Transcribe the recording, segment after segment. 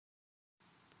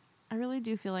I really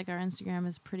do feel like our Instagram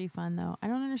is pretty fun, though. I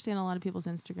don't understand a lot of people's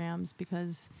Instagrams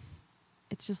because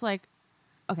it's just like,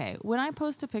 okay, when I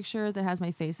post a picture that has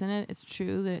my face in it, it's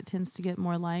true that it tends to get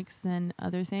more likes than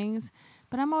other things.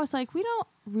 But I'm always like, we don't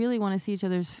really want to see each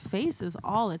other's faces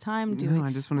all the time. No,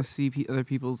 I just want to see other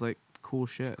people's like cool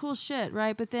shit. It's cool shit,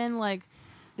 right? But then like,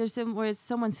 there's some where it's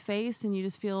someone's face, and you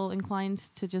just feel inclined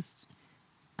to just.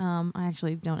 I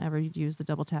actually don't ever use the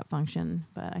double tap function,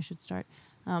 but I should start.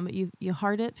 You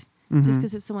heart it just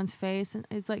because it's someone's face, and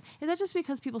it's like, is that just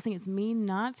because people think it's mean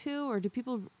not to, or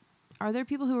are there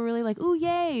people who are really like, ooh,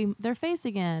 yay, their face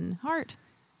again, heart?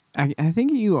 I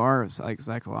think you are like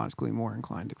psychologically more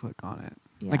inclined to click on it.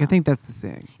 Yeah. Like I think that's the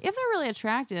thing. If they're really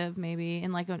attractive, maybe,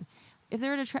 and like if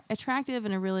they're attractive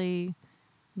in a really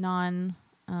bland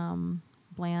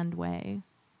way,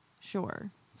 sure.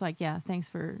 It's like, yeah, thanks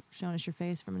for showing us your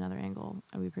face from another angle.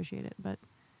 We appreciate it. But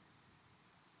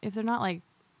if they're not like,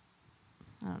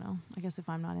 I don't know. I guess if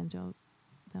I'm not into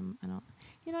them, I don't.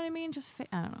 You know what I mean? Just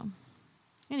I don't know.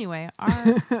 Anyway, our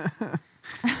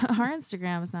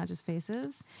Instagram is not just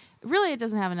faces. Really, it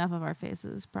doesn't have enough of our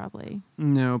faces, probably.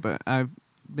 No, but I've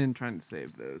been trying to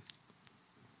save those.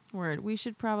 Word. We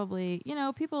should probably,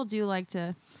 people do like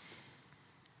to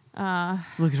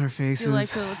look at our faces. Do like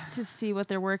to see what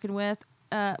they're working with.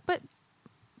 But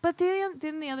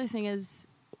then the other thing is,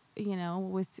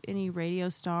 with any radio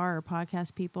star or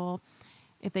podcast people,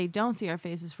 if they don't see our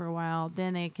faces for a while,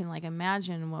 then they can like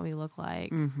imagine what we look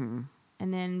like. Mm-hmm.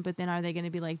 But then are they going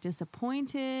to be like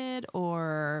disappointed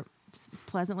or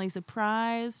pleasantly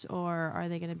surprised, or are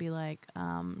they going to be like,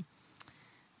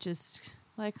 just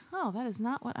like, oh, that is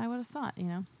not what I would have thought,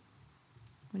 What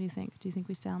do you think? Do you think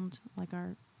we sound like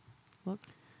our look?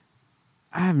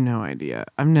 I have no idea.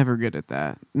 I'm never good at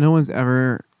that. No one's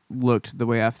ever looked the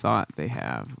way I've thought they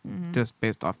have, just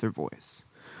based off their voice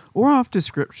or off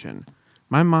description.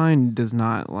 My mind does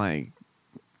not like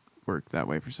work that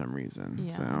way for some reason.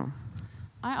 Yeah. So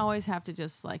I always have to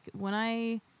just like when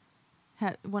I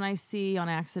see on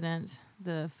accident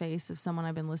the face of someone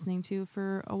I've been listening to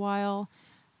for a while,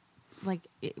 like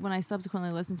when I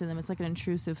subsequently listen to them, it's like an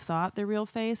intrusive thought, their real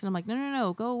face, and I'm like,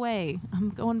 no, go away. I'm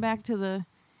going back to the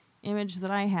image that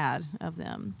I had of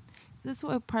them. This is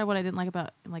part of what I didn't like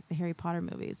about like the Harry Potter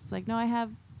movies. It's like, no, I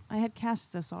had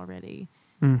cast this already,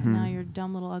 and now you're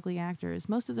dumb little ugly actors.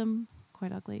 Most of them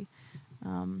quite ugly,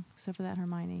 except for that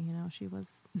Hermione. She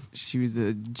was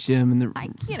a gem in the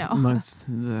amongst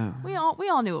the. We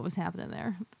all knew what was happening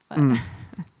there, but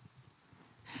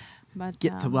but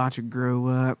get to watch her grow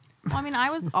up. Well, I mean,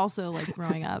 I was also like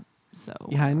growing up, so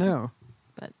yeah, I know.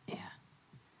 But yeah,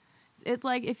 it's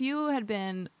like if you had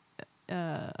been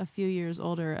a few years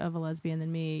older of a lesbian than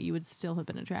me, you would still have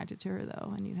been attracted to her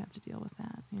though, and you'd have to deal with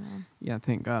that, Yeah,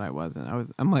 thank God I wasn't.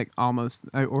 I'm like almost,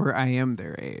 or I am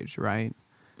their age, right?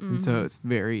 Mm-hmm. And so it's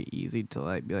very easy to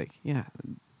like be like, yeah,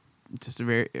 just a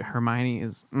very Hermione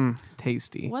is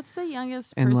tasty. What's the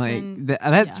youngest and person? Like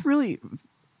that's really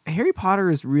Harry Potter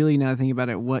is really, now thinking about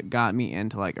it, what got me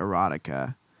into like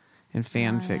erotica and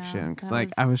fan fiction, because like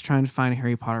I was trying to find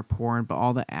Harry Potter porn, but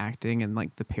all the acting and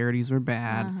like the parodies were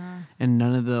bad, and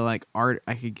none of the like art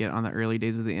I could get on the early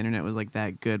days of the internet was like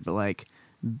that good. But like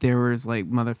there was like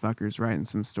motherfuckers writing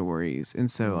some stories, and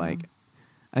so like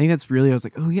I think that's really, I was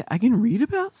like, oh yeah, I can read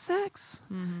about sex.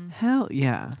 Hell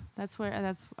yeah.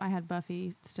 I had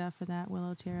Buffy stuff for that,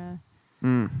 Willow Tara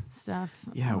stuff.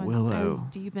 Yeah, I was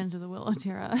deep into the Willow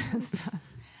Tara stuff.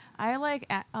 I like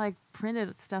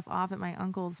printed stuff off at my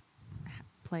uncle's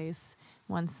place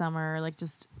one summer, like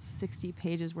just 60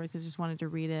 pages worth, because I just wanted to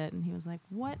read it, and he was like,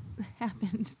 what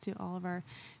happened to all of our,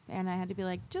 and I had to be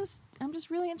like, I'm just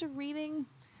really into reading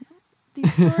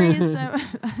these stories. So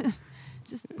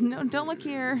just don't look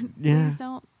here. Yeah. Please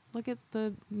don't look at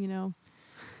the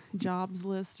jobs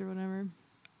list or whatever.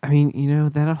 I mean,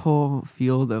 that whole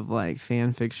field of like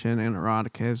fan fiction and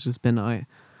erotica has just been a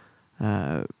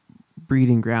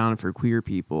breeding ground for queer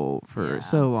people for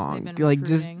so long. They've been like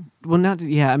recruiting.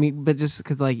 but just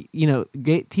because like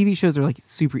TV shows are like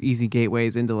super easy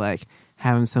gateways into like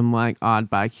having some like odd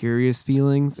bi-curious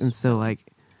feelings, and so like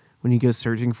when you go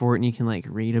searching for it and you can like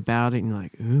read about it and you're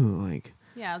like, ooh, like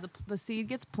yeah, the seed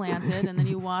gets planted and then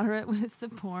you water it with the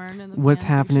porn and the what's fan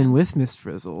happening fiction. with Miss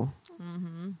Frizzle.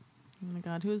 Oh my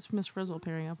God, who's Miss Frizzle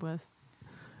pairing up with?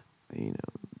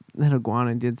 That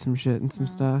iguana did some shit and some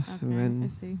stuff, okay, and then I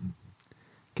see.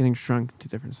 Getting shrunk to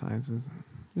different sizes.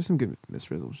 There's some good Miss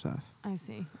Frizzle stuff. I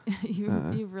see.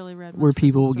 You've really read Miss where Frizzle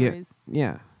people stories.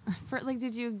 Get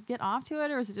did you get off to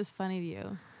it, or is it just funny to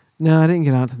you? No, I didn't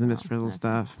get out to the Miss Frizzle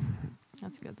stuff.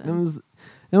 That's good It then. was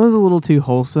a little too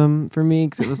wholesome for me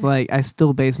because it was like I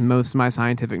still base most of my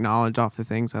scientific knowledge off the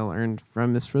things I learned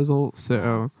from Miss Frizzle.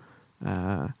 So,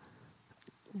 I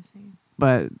see.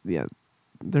 but yeah,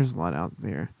 there's a lot out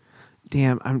there.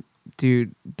 Damn,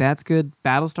 dude, that's good.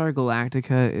 Battlestar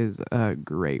Galactica is a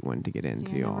great one to get See,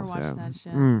 into. I never also, watched that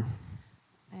shit.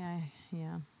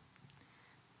 Yeah.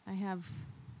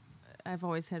 I've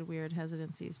always had weird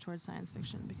hesitancies towards science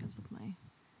fiction because of my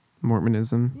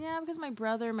Mormonism. Yeah, because my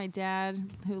brother, my dad,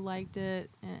 who liked it,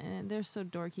 and they're so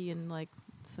dorky and like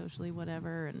socially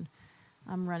whatever, and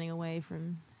I'm running away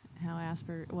from how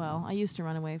I used to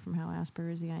run away from how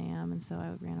Aspergersy I am, and so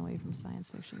I ran away from science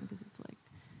fiction because it's like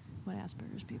what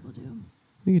Asperger's people do.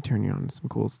 We could turn you on to some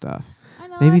cool stuff. I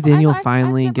know. Maybe then you'll I've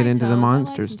finally dipped get my into the toes. I like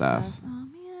monster some stuff. Oh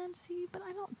man, see, but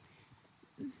I don't.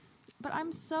 But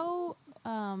I'm so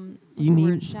what's You the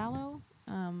word? need- Shallow.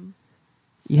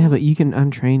 Yeah, but you can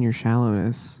untrain your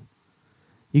shallowness.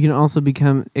 You can also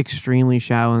become extremely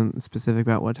shallow and specific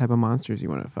about what type of monsters you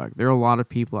want to fuck. There are a lot of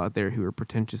people out there who are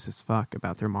pretentious as fuck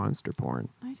about their monster porn.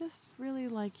 I just really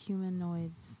like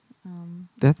humanoids.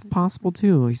 That's possible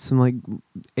too. Some like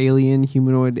alien,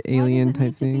 humanoid, alien Why does it type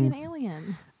need to be things. an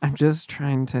alien? I'm just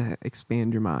trying to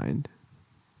expand your mind.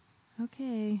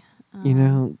 Okay. You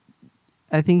know,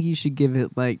 I think you should give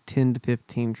it like 10 to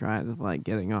 15 tries of like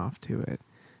getting off to it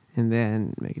and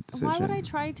then make a decision. Why would I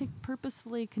try to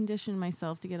purposefully condition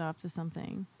myself to get off to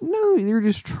something? No, you're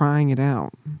just trying it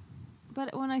out.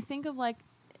 But when I think of like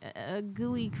a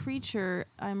gooey creature,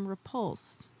 I'm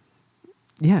repulsed.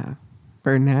 Yeah,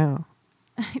 for now.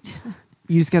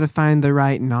 You just got to find the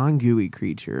right non-gooey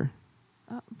creature.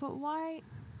 But why?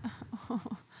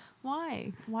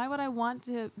 Why? Why would I want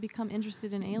to become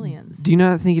interested in aliens? Do you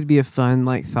not think it'd be a fun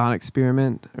like thought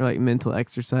experiment or like mental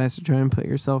exercise to try and put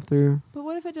yourself through? But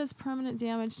what if it does permanent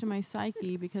damage to my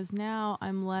psyche because now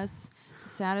I'm less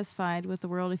satisfied with the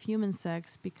world of human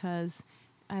sex because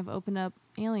I've opened up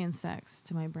alien sex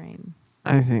to my brain?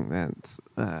 I think that's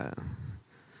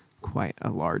quite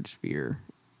a large fear.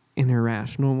 An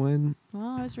irrational one. Well,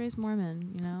 I was raised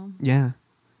Mormon, you know? Yeah.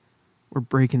 We're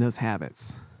breaking those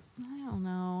habits. I don't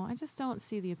know. I just don't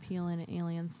see the appeal in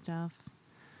alien stuff.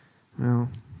 Well,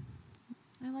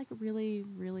 I like really,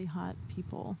 really hot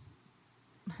people.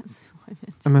 That's who I'm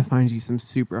into. I'm going to find you some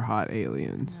super hot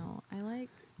aliens. No, I like...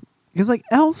 Because like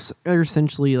elves are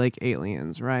essentially like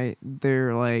aliens, right?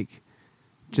 They're like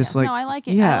just Yeah, like no, I like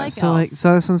it. Yeah, I like so like elves.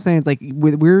 so that's what I'm saying. It's like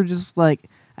we're just like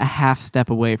a half step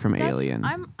away from alien.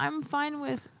 I'm fine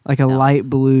with like a elf. light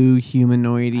blue I'm a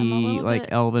humanoidy little like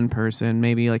bit- elven person,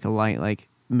 maybe like a light like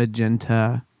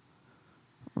magenta,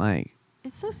 like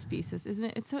It's so specious, isn't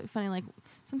it? It's so funny. Like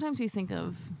sometimes we think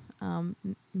of,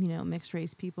 mixed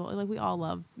race people. Like we all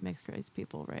love mixed race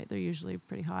people, right? They're usually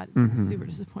pretty hot. It's Mhm. super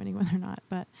disappointing when they're not.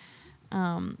 But,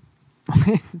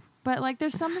 but like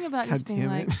there's something about God just being damn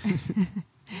like. it.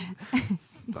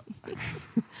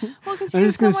 Well, because I'm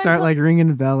just gonna start like ringing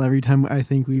a bell every time I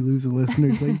think we lose a listener.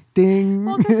 It's like ding.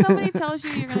 Well, because somebody tells you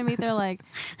you're going to meet their like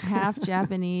half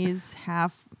Japanese,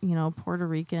 half Puerto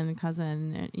Rican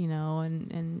cousin,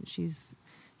 and she's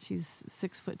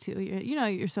 6'2".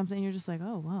 You're something. You're just like,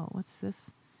 oh wow, what's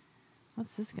this?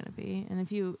 What's this going to be? And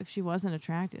if she wasn't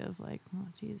attractive, like, oh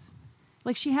geez,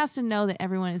 like she has to know that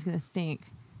everyone is going to think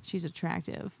she's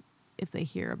attractive if they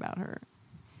hear about her,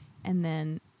 and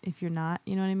then if you're not,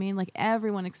 you know what I mean? Like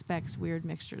everyone expects weird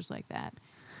mixtures like that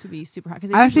to be super hot.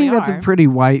 Because I think that's a pretty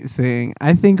white thing.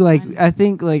 I think like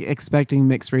expecting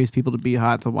mixed race people to be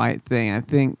hot's a white thing. I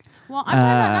think. Well, I'm talking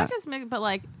about not just mix, but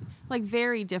like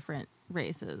very different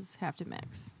races have to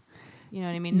mix. You know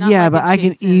what I mean? Not yeah, like but I can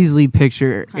adjacent easily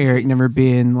picture countries. Eric never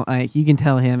being like. You can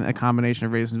tell him a combination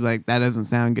of races. Like that doesn't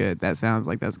sound good. That sounds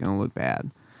like that's going to look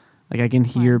bad. Like I can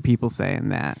hear Fine. people saying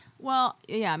that. Well,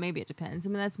 yeah, maybe it depends. I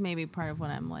mean, that's maybe part of what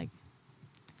I'm like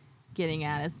getting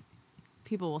at is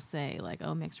people will say like,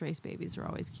 "Oh, mixed race babies are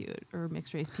always cute," or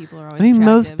 "Mixed race people are always." I mean,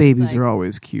 attractive. most It's babies like, are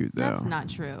always cute, though. That's not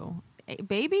true.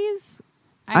 Babies.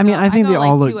 I mean, I think go they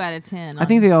all like look. 2 out of 10. I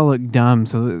think they all look dumb,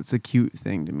 so it's a cute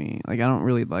thing to me. Like I don't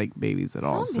really like babies at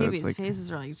all. some So babies' it's like,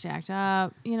 faces are like jacked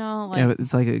up. Like yeah, but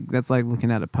it's like that's like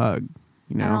looking at a pug.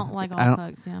 You know, I don't like all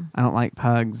pugs. Yeah. I don't like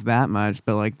pugs that much,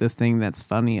 but like the thing that's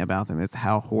funny about them is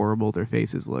how horrible their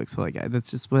faces look. So like that's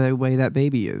just the way that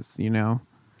baby is, you know.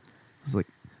 It's like,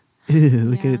 ew,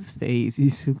 look at Yeah. its face.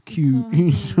 He's so cute. so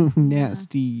He's so cute. Yeah.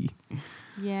 nasty.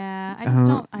 Yeah,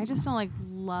 I just don't like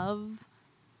love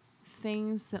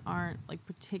things that aren't like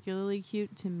particularly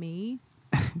cute to me.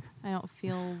 I don't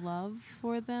feel love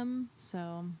for them,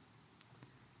 so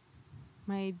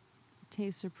my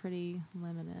tastes are pretty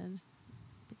limited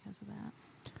because of that.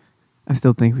 I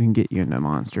still think we can get you into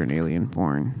monster and alien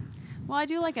porn. Well, I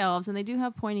do like elves, and they do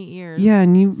have pointy ears. Yeah,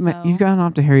 and you've so. gotten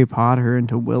off to Harry Potter and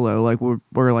to Willow, like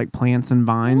where like plants and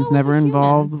vines Willow was never a human.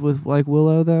 involved with like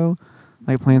Willow though,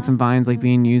 like plants and vines like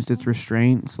being used as Well,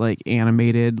 restraints, like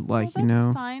animated, like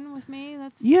that's fine with me.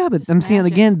 That's Yeah, but just I'm saying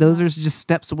magic, again, those not- are just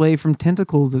steps away from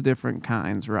tentacles of different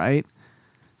kinds, right?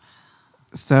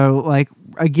 So like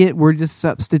again, we're just So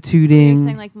substituting. you're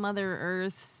saying like Mother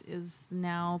Earth is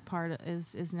now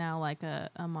is now like a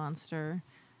monster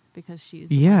because she's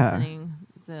the one sending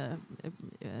the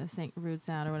roots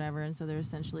out or whatever, and so they're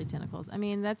essentially tentacles. I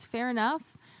mean, that's fair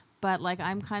enough, but like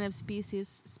I'm kind of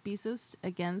speciesist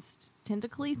against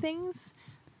tentacly things.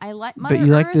 I like Mother But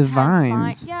you like Earth the has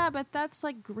vines. Yeah, but that's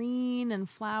like green and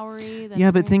flowery. That's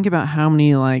Yeah, but very- think about how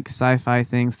many like sci-fi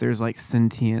things there's like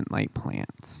sentient like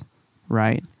plants,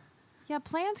 right? Yeah,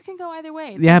 plants can go either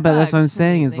way. It's Yeah, like but that's what I'm bugs,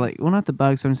 saying is amazing. like, well, not the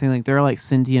bugs. But I'm saying like there are like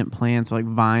sentient plants, like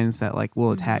vines that like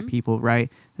will attack Mhm. people,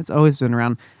 right? That's always been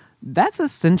around. That's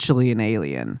essentially an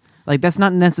alien. Like that's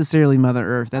not necessarily Mother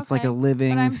Earth. That's like Okay, a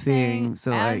living but I'm thing. saying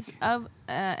So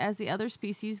as the other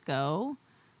species go,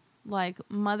 like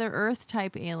Mother Earth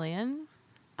type alien,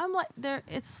 I'm like there.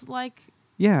 It's like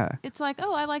yeah.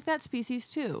 oh, I like that species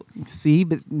too. See,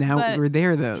 but now But we're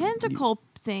there though. Tentacle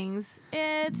things,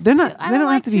 it's They're not- I they don't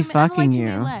like have to be too ma- I don't like fucking too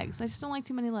many you. legs. I just don't like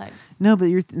too many legs. No, but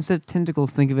instead of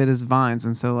tentacles, think of it as vines,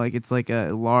 and so like it's like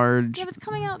a large. Yeah, but it's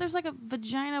coming out. There's like a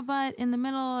vagina butt in the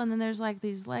middle, and then there's like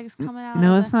these legs coming out.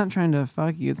 No, of it's not trying to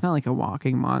fuck you. It's not like a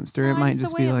walking monster. No, It might the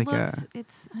just way be it like looks,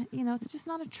 it's it's just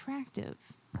not attractive.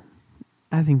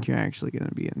 I think you're actually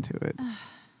gonna be into it.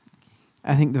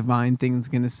 I think the vine thing's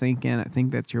gonna sink in. I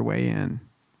think that's your way in.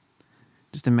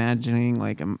 Just imagining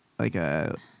like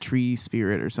a tree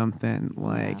spirit or something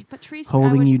like Yeah, but trees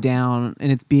holding you down,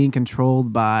 and it's being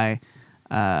controlled by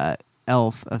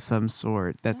elf of some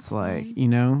sort. That's like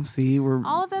fine. See, we're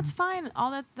All of that's fine.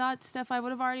 All that stuff I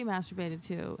would have already masturbated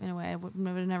to in a way. I would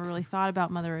have never really thought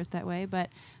about Mother Earth that way. But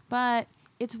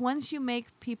it's once you make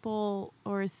people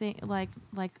or like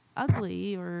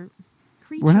ugly or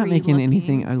creaturey we're not making looking,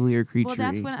 anything ugly or creaturey. Well,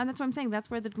 that's what I'm saying. That's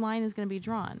where the line is going to be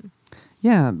drawn.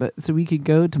 Yeah, but so we could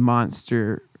go to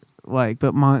monster,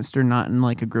 but monster not in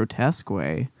like a grotesque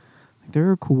way. Like, there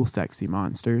are cool, sexy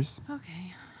monsters.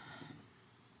 Okay.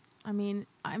 I mean,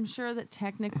 I'm sure that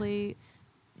technically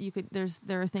you could.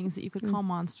 There are things that you could call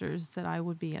monsters that I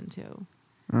would be into.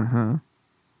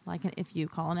 Like if you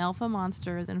call an elf a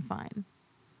monster, then fine.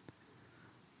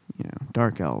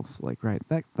 Dark elves, right?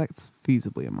 That's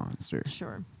feasibly a monster.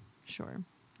 Sure.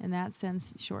 In that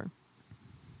sense, sure.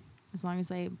 As long as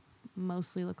they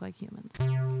mostly look like humans.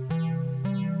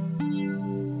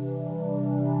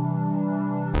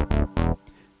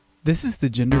 This is the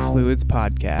Gender Fluids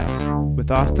Podcast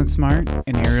with Austin Smart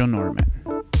and Ariel Norman.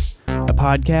 A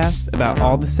podcast about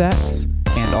all the sex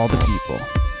and all the people.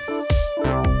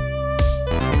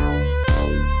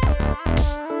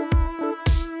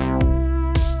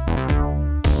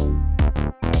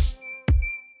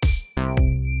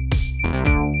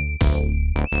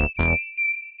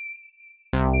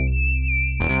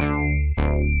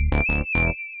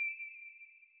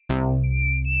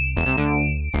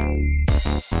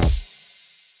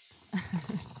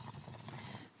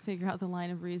 Figure out the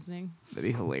line of reasoning. That'd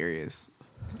be hilarious.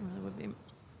 It really would be.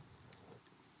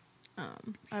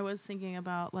 I was thinking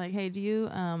about hey, do you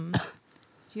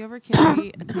ever carry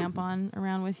a tampon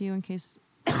around with you in case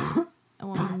a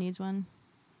woman needs one?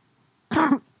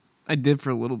 I did for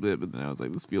a little bit, but then I was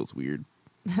like, this feels weird.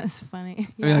 That's funny.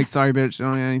 I mean, sorry, bitch,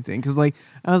 don't do anything. Because, I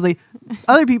was like,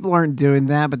 other people aren't doing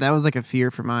that, but that was like a fear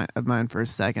of mine for a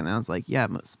second. And I was like, yeah,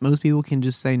 most people can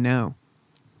just say no.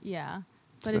 Yeah.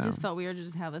 But it just felt weird to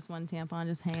just have this one tampon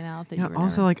just hanging out. That Yeah. you were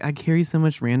Also, never... I carry so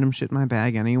much random shit in my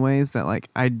bag, anyways, that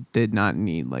I did not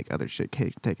need other shit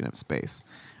taking up space.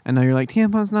 I know you're like,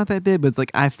 tampon's not that big, but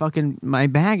it's my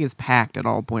bag is packed at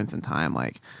all points in time.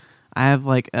 I have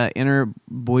an inner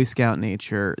Boy Scout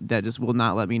nature that just will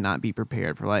not let me not be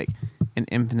prepared for an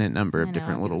infinite number of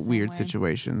different I get little the same weird way.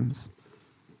 situations.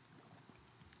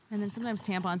 And then sometimes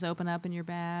tampons open up in your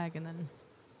bag, and then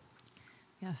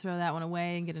you gotta throw that one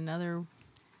away and get another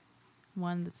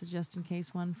one that's a just in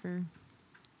case one for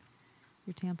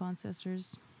your tampon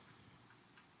sisters.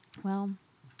 Well,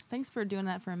 thanks for doing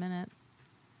that for a minute.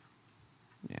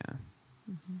 Yeah.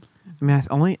 I mean,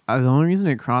 the only reason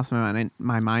it crossed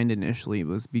my mind initially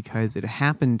was because it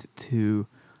happened to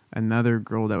another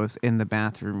girl that was in the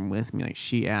bathroom with me.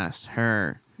 She asked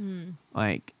her,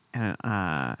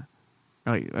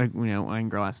 one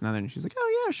girl asked another, and she's like,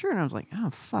 "Oh yeah, sure." And I was like, "Oh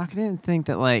fuck, I didn't think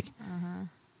that okay,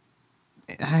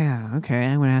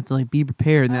 I'm gonna have to be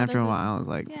prepared." And then after a while, I was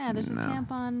like, yeah, there's no. a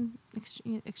tampon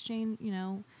exchange,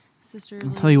 sisterly.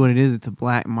 I'll tell you what it is. It's a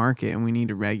black market, and we need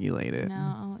to regulate it.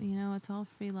 No, it's all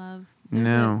free love. There's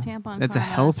a tampon. That's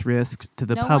karma. a health risk to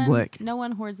the public. No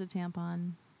one hoards a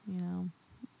tampon. You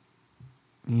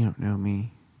don't know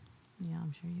me. Yeah,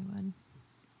 I'm sure you would.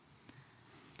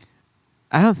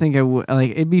 I don't think I would.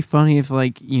 Like, it'd be funny if,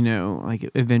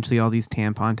 eventually all these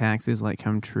tampon taxes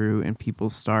come true, and people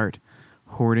start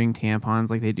hoarding tampons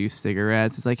like they do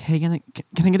cigarettes. It's like, hey, can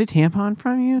I get a tampon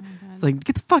from you? Oh, it's like,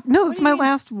 get the fuck no, that's my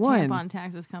last one. Tampon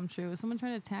taxes come true. Is someone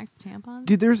trying to tax tampons?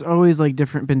 Dude, there's always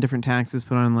different taxes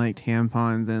put on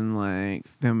tampons and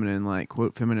feminine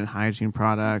quote feminine hygiene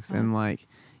products and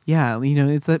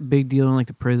it's that big deal in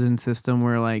the prison system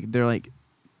where they're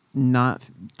not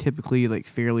typically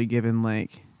fairly given the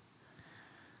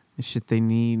shit they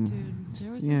need. Dude,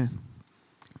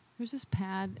 there was this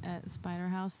pad at Spider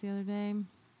House the other day.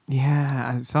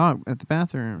 Yeah, I saw it at the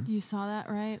bathroom. You saw that,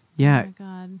 right? Yeah. Oh my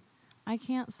god, I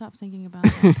can't stop thinking about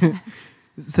that.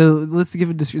 So let's give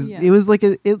a description. Yeah. It was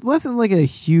it wasn't a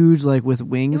huge with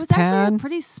wings it was pad. Actually a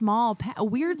pretty small pad, a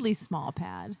weirdly small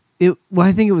pad.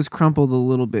 I think it was crumpled a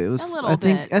little bit. It was a little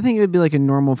bit. I think it would be a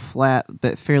normal flat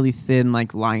but fairly thin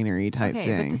linery type thing.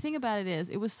 Okay, but the thing about it is,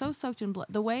 it was so soaked in blood.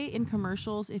 The way in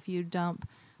commercials, if you dump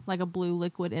a blue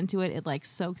liquid into it, it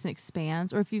soaks and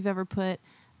expands. Or if you've ever put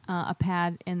a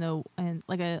pad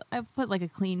I've put a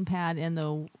clean pad in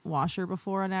the washer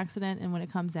before on accident, and when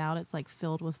it comes out, it's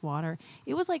filled with water.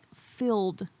 It was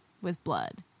filled with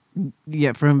blood.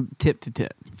 Yeah, from tip to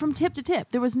tip. From tip to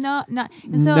tip, there was no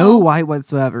white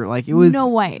whatsoever. It was no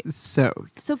white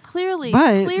soaked. So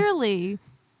clearly,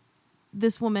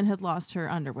 this woman had lost her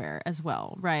underwear as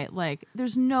well, right?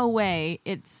 There's no way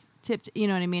it's tipped. You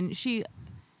know what I mean?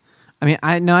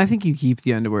 I think you keep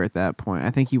the underwear at that point. I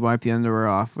think you wipe the underwear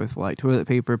off with toilet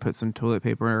paper, put some toilet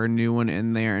paper or a new one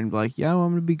in there, and be I'm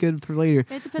gonna be good for later.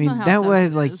 It depends on how that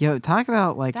was it is. talk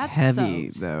about That's heavy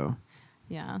soaked. Though.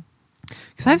 Yeah.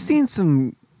 Because I've seen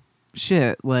some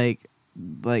shit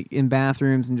in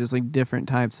bathrooms and just different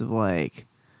types of I've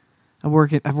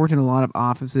worked in a lot of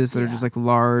offices that are just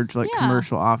large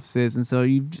commercial offices, and so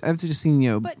I've just seen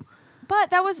But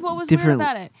that was what was weird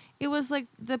about it. It was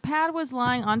the pad was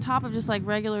lying on top of just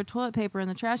regular toilet paper in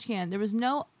the trash can. There was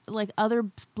no other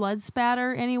blood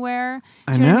spatter anywhere.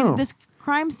 I know. What I mean? This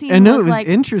crime scene I know, was it was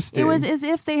interesting. It was as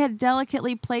if they had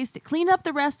delicately placed it, cleaned up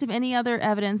the rest of any other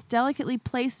evidence, delicately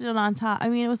placed it on top. I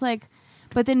mean, it was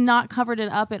but then not covered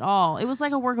it up at all. It was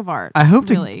a work of art. I hope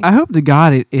to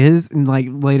God it is, and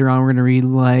later on we're gonna read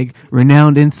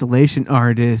renowned installation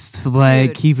artists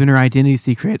keeping her identity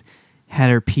secret had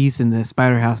her piece in the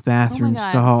Spider House bathroom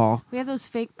stall. We have those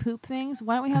fake poop things.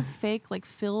 Why don't we have fake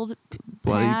filled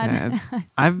bloody pads?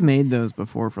 I've made those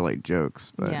before for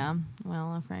jokes, but yeah.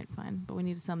 Well, right, fine. But we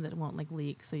need some that won't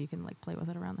leak, so you can play with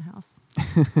it around the house.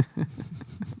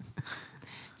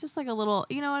 Just a little,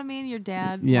 you know what I mean? Your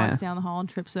dad walks down the hall and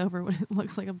trips over what it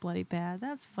looks like a bloody pad.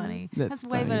 That's funny. That's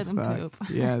way better than poop.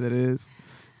 Yeah, that is.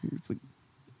 It's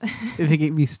if it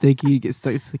get me sticky, you get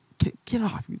stuck. It's get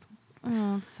off.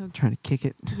 Oh, it's so trying to kick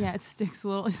it. Yeah, it sticks a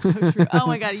little. It's so true. Oh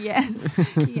my god, yes,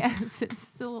 yes,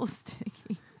 it's a little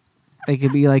sticky. It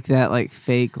could be that,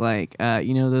 fake,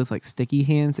 those sticky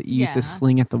hands that you used to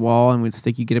sling at the wall and would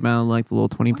stick. You get them out of the little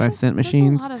 25-cent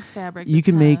machines. There's a lot of fabric. You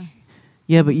can make,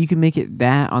 but you can make it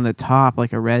that on the top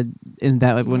a red, and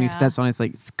that when he steps on it, it's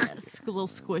it's a little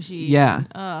squishy. Yeah.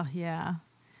 Oh yeah.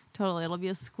 Totally, it'll be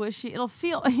a squishy. It'll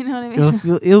feel, you know what I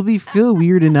mean. It'll feel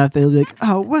weird enough that he'll be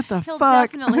oh, what the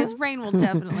fuck? His brain will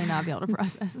definitely not be able to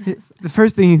process this. The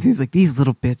first thing he's these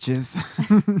little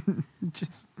bitches.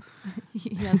 Just.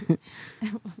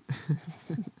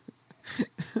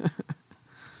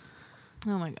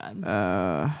 Oh my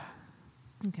god.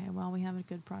 Okay, well, we have a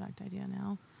good product idea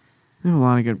now. We have a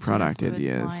lot of good product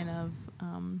ideas. Line of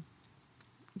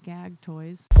gag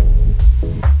toys.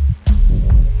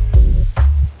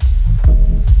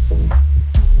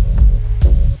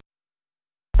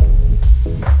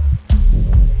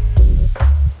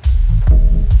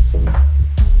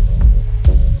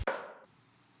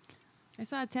 I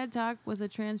saw a TED Talk with a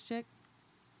trans chick.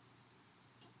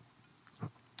 It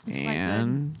was quite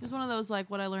good. It was one of those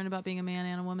what I learned about being a man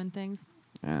and a woman things.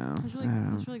 Oh, it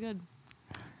was really good.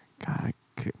 God, I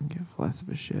couldn't give less of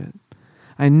a shit.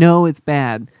 I know it's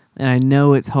bad, and I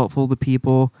know it's helpful to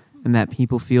people, and that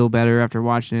people feel better after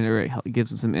watching it, or it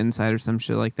gives them some insight or some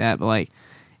shit like that. But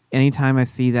anytime I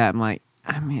see that, I'm I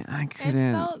couldn't.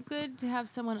 It felt good to have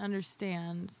someone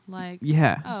understand,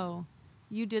 oh,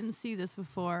 you didn't see this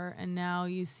before, and now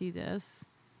you see this,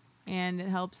 and it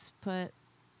helps put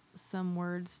some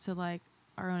words to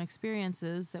our own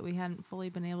experiences that we hadn't fully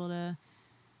been able to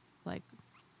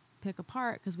pick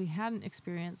apart because we hadn't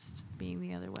experienced being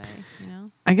the other way, you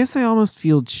know? I guess I almost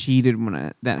feel cheated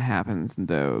when that happens,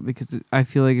 though, because I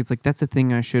feel like it's like that's a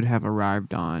thing I should have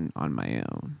arrived on my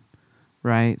own,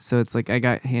 right? So it's like I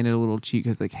got handed a little cheat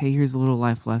because like, hey, here's a little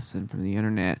life lesson from the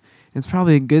internet. It's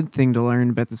probably a good thing to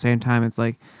learn, but at the same time, it's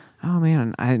like, oh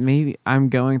man, maybe I'm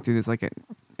going through this like,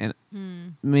 and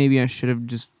maybe I should have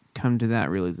just come to that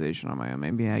realization on my own.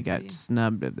 Maybe I got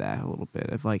snubbed of that a little bit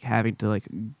of like having to like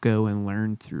go and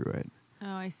learn through it.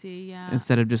 Oh, I see. Yeah.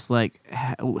 Instead of just like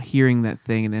hearing that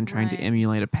thing and then trying to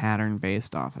emulate a pattern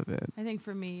based off of it. I think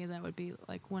for me that would be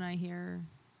like when I hear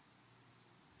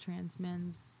trans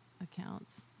men's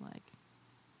accounts, like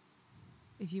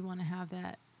if you want to have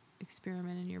that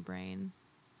experiment in your brain,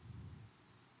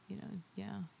 you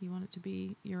know, you want it to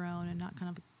be your own and not kind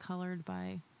of colored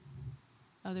by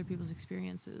other people's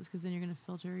experiences, because then you're going to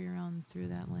filter your own through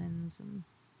that lens, and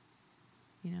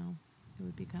you know, it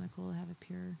would be kind of cool to have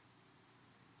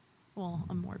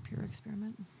a more pure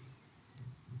experiment.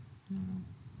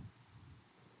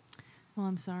 Well,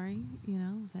 I'm sorry, you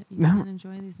know, that you can't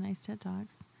enjoy these nice TED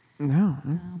Talks. No,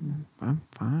 I'm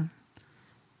fine.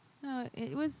 No,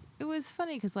 it was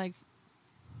funny because like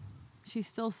she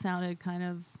still sounded kind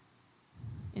of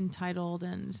entitled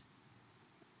and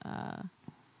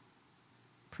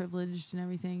privileged and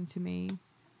everything to me,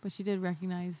 but she did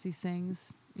recognize these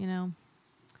things, you know.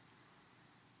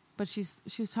 But she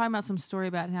was talking about some story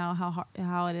about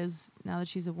how it is now that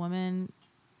she's a woman,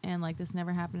 and like this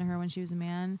never happened to her when she was a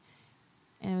man,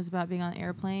 and it was about being on an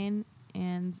airplane,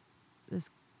 and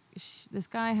this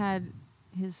guy had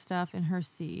his stuff in her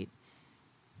seat,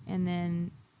 and then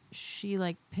she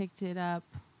like picked it up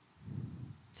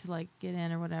to like get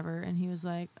in or whatever, and he was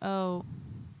like, "Oh,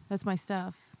 that's my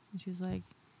stuff," and she was like,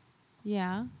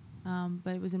 "Yeah,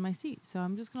 but it was in my seat, so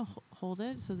I'm just gonna hold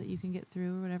it so that you can get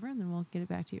through or whatever, and then we'll get it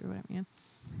back to you or whatever, you know."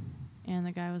 And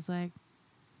the guy was like,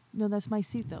 "No, that's my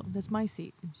seat though. That's my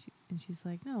seat." And she's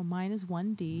like, "No, mine is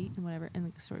 1D and whatever."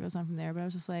 And the story goes on from there. But I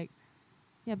was just like,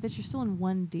 "Yeah, bitch, you're still in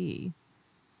 1D,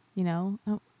 you know?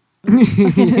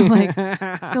 Like,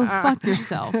 go fuck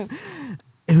yourself."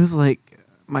 It was like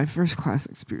my first class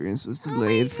experience was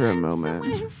delayed for a moment.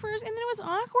 And then it was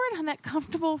awkward on that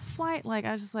comfortable flight. Like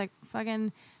I was just like,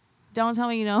 fucking, don't tell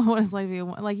me you know what it's like to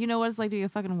be you know what it's like to be a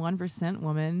fucking 1%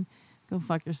 woman. Go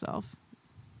fuck yourself.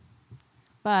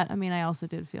 But I mean, I also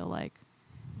did feel like,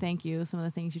 thank you. Some of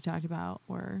the things you talked about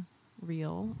were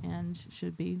real and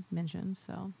should be mentioned.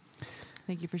 So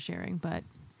thank you for sharing. But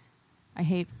I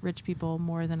hate rich people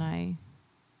more than I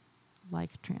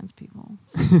like trans people.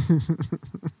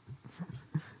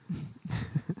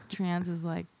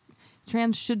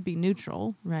 Trans should be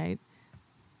neutral, right?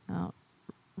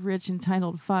 Rich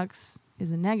entitled fucks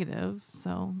is a negative,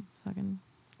 so fucking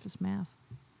just math.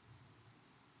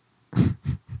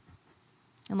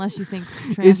 Unless you think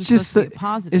trans is supposed to be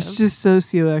positive. It's just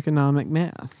socioeconomic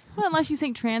math. Well, unless you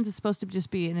think trans is supposed to just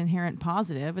be an inherent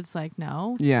positive, it's like,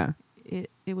 no. Yeah.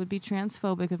 It would be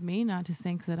transphobic of me not to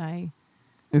think that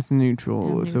it's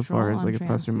neutral so far as like a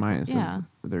plus or minus of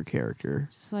their character.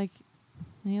 Just like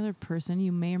any other person,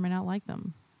 you may or may not like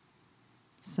them.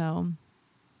 So,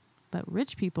 but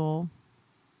rich people,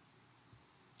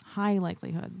 high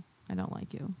likelihood, I don't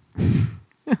like you.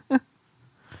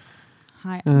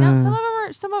 High.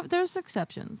 Now, some of there's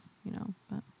exceptions, you know.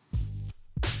 But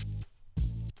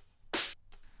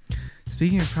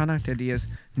speaking of product ideas,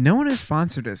 no one has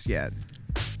sponsored us yet.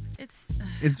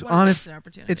 It's honest.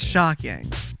 It's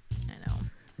shocking. I know.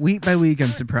 Week by week,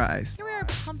 I'm surprised. Here we are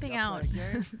pumping out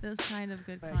this kind of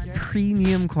good content.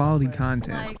 Premium quality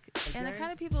content. And the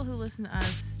kind of people who listen to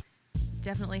us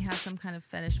definitely have some kind of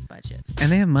fetish budget.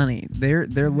 And they have money. They're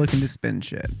looking to spend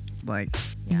shit. Like,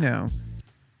 you know,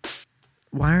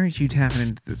 why aren't you tapping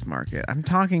into this market? I'm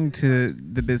talking to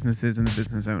the businesses and the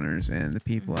business owners and the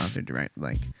people out there direct.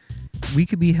 Like, we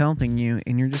could be helping you,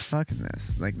 and you're just fucking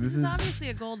this. Like, this is obviously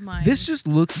a gold mine. This just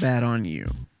looks bad on you.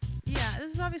 Yeah,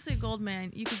 this is obviously a gold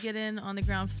mine. You could get in on the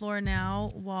ground floor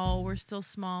now while we're still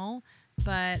small,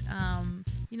 but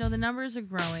you know, the numbers are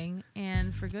growing,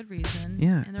 and for good reason.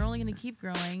 Yeah, and they're only going to keep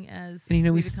growing as we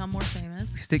become more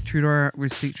famous. We stick true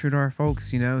to our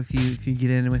folks. You know, if you get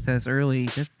in with us early,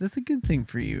 that's a good thing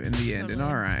for you in the end, in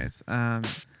our eyes. Yeah,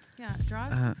 draw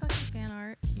us some fucking fan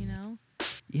art. You know.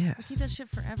 Yes. We'll keep that shit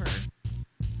forever.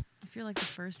 If you're like the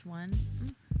first one.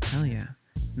 Hell yeah.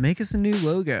 Make us a new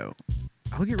logo.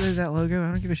 I'll get rid of that logo.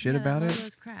 I don't give a shit about it. That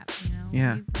logo's crap, you know.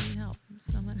 Yeah. We need help.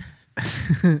 Someone.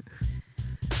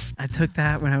 I took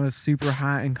that when I was super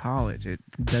hot in college. It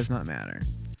does not matter.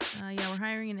 Yeah, we're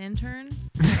hiring an intern.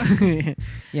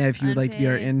 Yeah, if you would like to be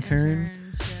our intern.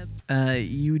 Internship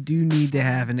You do need to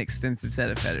have an extensive set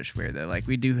of fetish wear, though. Like,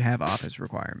 we do have office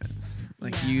requirements.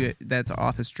 Like, that's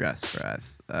office dress for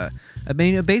us. I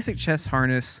mean, a basic chest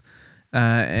harness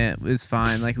is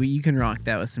fine. Like, you can rock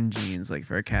that with some jeans, like,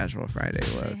 for a casual Friday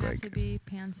look. They have like, to be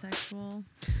pansexual.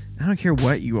 I don't care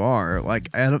what you are. Like,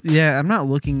 I'm not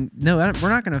looking. No, we're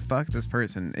not gonna fuck this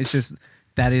person. It's just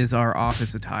that is our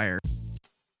office attire.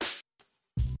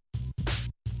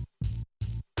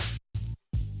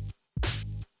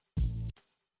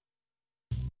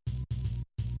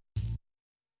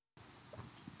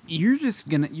 You're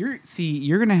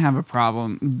gonna have a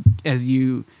problem as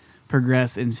you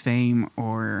progress in fame,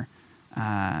 or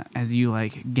as you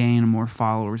like gain more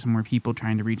followers, more people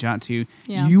trying to reach out to you.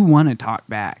 Yeah. You want to talk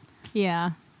back.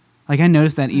 Yeah. Like, I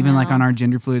noticed that even like Yeah. on our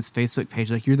Gender Fluids Facebook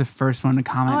page, like, you're the first one to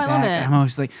comment Oh, I back. love it. And I'm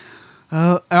always like,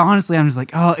 oh, honestly, I'm just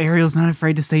like, oh, Ariel's not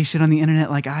afraid to say shit on the internet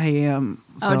like I am.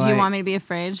 Oh, do you want me to be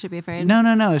afraid? Should be afraid?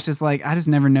 No. It's just like, I just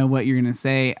never know what you're going to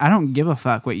say. I don't give a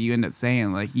fuck what you end up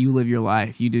saying. Like, you live your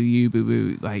life. You do you,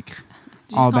 boo-boo. Like, Did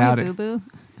you all just call about me it. Boo-boo?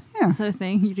 Yeah. Is that a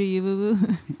thing? You do you,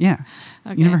 boo-boo? Yeah.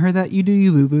 Okay. You never heard that? You do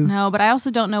you, boo-boo. No, but I also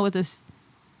don't know what this...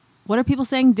 What are people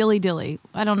saying? Dilly dilly.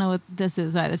 I don't know what this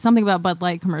is either. Something about Bud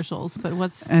Light commercials, but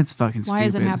what's... It's fucking stupid. Why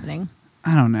is it happening?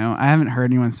 I don't know. I haven't heard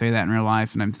anyone say that in real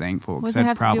life, and I'm thankful, What does because it I'd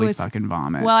have to do probably with- fucking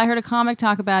vomit. Well, I heard a comic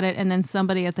talk about it, and then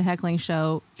somebody at the heckling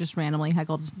show just randomly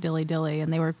heckled Dilly Dilly,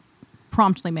 and they were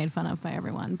promptly made fun of by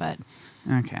everyone. But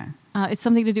okay. it's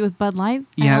something to do with Bud Light?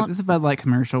 Yeah, it's a Bud Light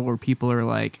commercial where people are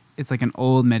like, it's like an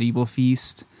old medieval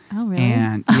feast. Oh, really?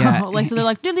 And yeah, like, so they're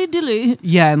like, dilly dilly.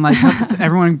 yeah, and like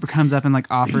everyone comes up and like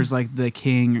offers like the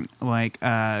king like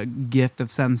a gift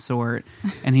of some sort,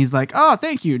 and he's like, "Oh,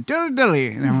 thank you, dilly dilly,"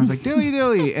 and everyone's like, "Dilly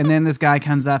dilly," and then this guy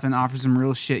comes up and offers him a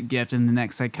real shit gift, and the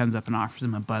next guy comes up and offers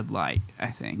him a Bud Light. I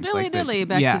think It's Dilly like dilly,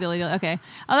 back to dilly dilly. Okay.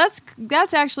 Oh,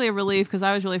 that's actually a relief, because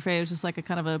I was really afraid it was just like a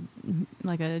kind of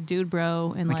a dude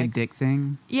bro and like a dick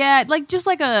thing. Yeah, like just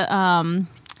like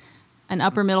an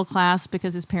upper middle class,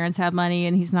 because his parents have money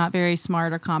and he's not very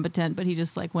smart or competent, but he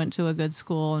just like went to a good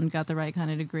school and got the right kind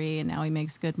of degree, and now he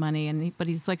makes good money, and but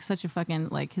he's like such a fucking,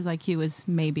 like, his IQ is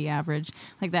maybe average,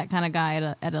 like that kind of guy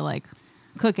at a like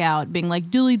cookout being like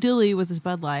dilly dilly with his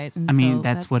Bud Light. And I mean, so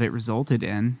that's what it resulted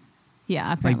in.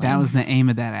 Yeah, apparently. Like, that was the aim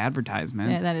of that advertisement.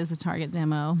 Yeah, that is the target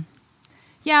demo.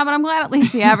 Yeah, but I'm glad at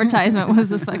least the advertisement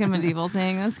was a fucking medieval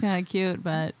thing. That's kind of cute,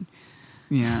 but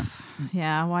Yeah.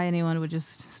 yeah, why anyone would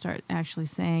just start actually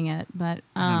saying it. But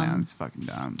I don't know. It's fucking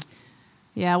dumb.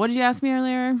 yeah, what did you ask me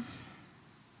earlier?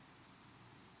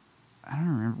 I don't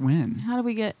remember when. How did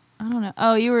we get? I don't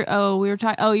know. You were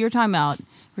talking about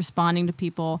responding to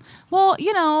people. Well,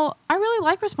 I really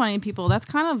like responding to people. That's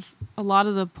kind of a lot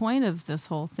of the point of this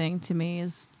whole thing to me,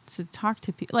 is to talk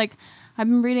to people. Like, I've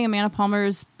been reading Amanda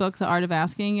Palmer's book, The Art of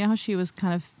Asking. You know how she was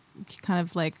kind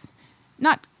of like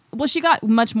not. Well, she got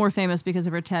much more famous because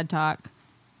of her TED Talk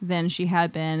than she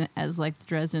had been as like the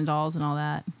Dresden Dolls and all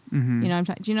that. Mm-hmm.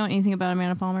 Do you know anything about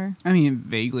Amanda Palmer? I mean,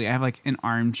 vaguely. I have like an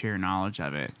armchair knowledge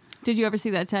of it. Did you ever see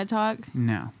that TED Talk?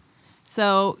 No.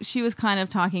 So she was kind of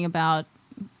talking about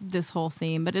this whole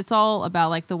theme, but it's all about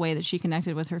like the way that she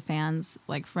connected with her fans,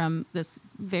 like from this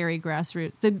very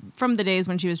grassroots, from the days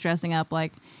when she was dressing up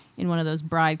like in one of those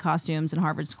bride costumes in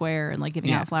Harvard Square and like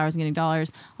giving out flowers and getting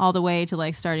dollars, all the way to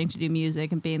like starting to do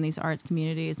music and be in these arts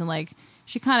communities. And like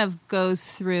she kind of goes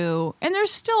through, and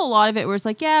there's still a lot of it where it's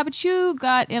like, yeah, but you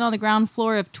got in on the ground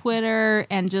floor of Twitter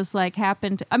and just like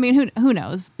happened to, I mean, who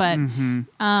knows, but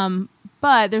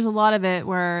but there's a lot of it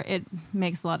where it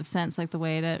makes a lot of sense, like the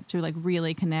way to like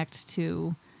really connect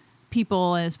to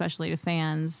people and especially to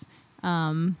fans.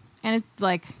 And it's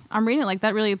like, I'm reading it, like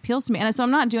that really appeals to me. And so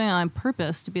I'm not doing it on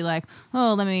purpose to be like,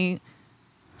 oh,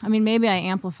 maybe I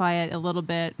amplify it a little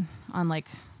bit on like,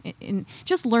 in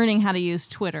just learning how to use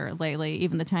Twitter lately,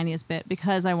 even the tiniest bit,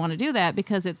 because I want to do that,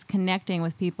 because it's connecting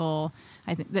with people,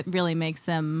 I think, that really makes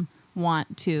them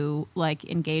want to like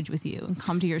engage with you and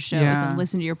come to your shows and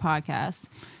listen to your podcasts,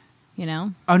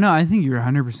 Oh, no, I think you're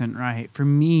 100% right. For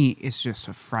me, it's just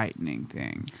a frightening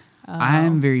thing. Oh. I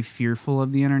am very fearful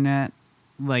of the internet.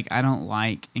 Like, I don't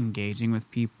like engaging with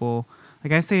people.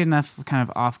 Like, I say enough kind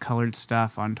of off-colored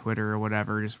stuff on Twitter or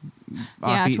whatever. Just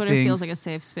offbeat Twitter things. feels like a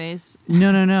safe space.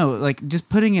 No. Like, just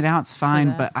putting it out's fine,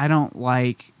 that. but I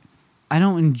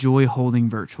don't enjoy holding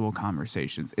virtual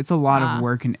conversations. It's a lot of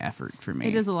work and effort for me.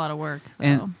 It is a lot of work, though.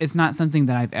 And it's not something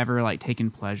that I've ever like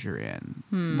taken pleasure in.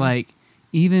 Like,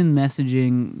 even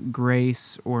messaging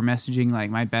Grace or messaging like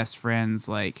my best friends,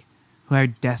 like who I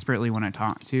desperately want to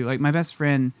talk to. Like, my best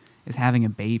friend is having a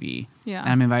baby. Yeah. And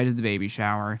I'm invited to the baby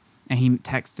shower, and he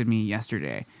texted me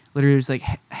yesterday. Literally was like,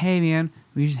 hey man,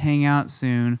 we should hang out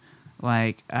soon.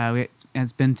 like,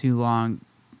 it's been too long.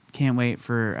 Can't wait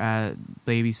for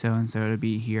baby so-and-so to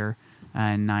be here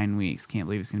in 9 weeks. Can't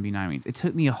believe it's going to be 9 weeks. It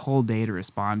took me a whole day to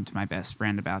respond to my best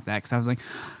friend about that because I was like,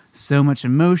 so much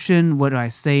emotion. What do I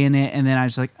say in it? And then I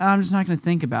was like, oh, I'm just not going to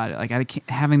think about it. Like, I can't,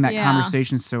 having that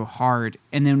conversation is so hard.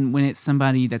 And then when it's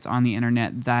somebody that's on the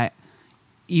internet that,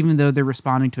 even though they're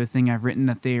responding to a thing I've written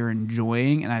that they are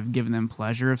enjoying and I've given them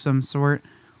pleasure of some sort,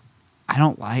 I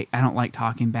don't like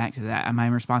talking back to that. And my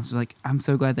response is like, I'm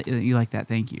so glad that you like that.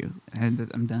 Thank you. And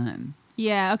I'm done.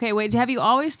 Yeah. Okay. Wait. Have you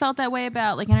always felt that way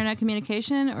about like internet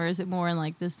communication, or is it more in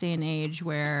like this day and age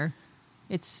where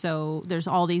it's so there's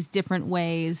all these different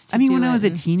ways to when I was a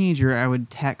teenager, I would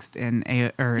text and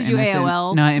did MSN. you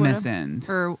AOL? No, MSN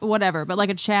or whatever, but like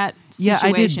a chat situation. Yeah,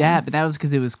 I did that, but that was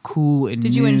because it was cool and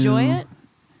Did you enjoy it?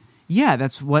 Yeah,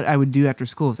 that's what I would do after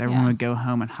school. Is everyone would go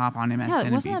home and hop on MSN. Yeah,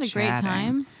 and wasn't that a great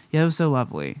time? Yeah, it was so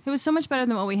lovely. It was so much better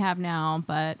than what we have now,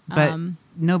 but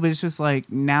no, but it's just like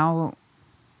now.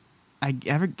 I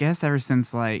guess ever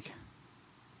since like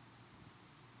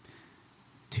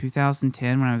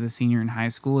 2010, when I was a senior in high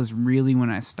school, is really when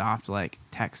I stopped like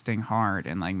texting hard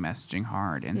and like messaging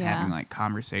hard and having like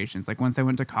conversations. Like once I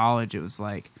went to college, it was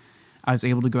like I was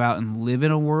able to go out and live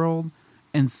in a world,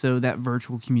 and so that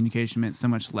virtual communication meant so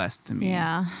much less to me.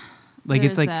 Yeah. Like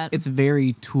it's like it's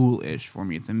very tool-ish for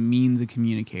me. It's a means of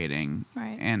communicating,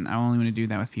 right? And I only want to do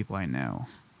that with people I know.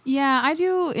 Yeah, I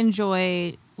do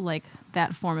enjoy like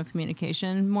that form of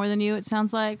communication more than you. It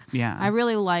sounds like. Yeah, I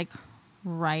really like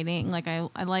writing. Like I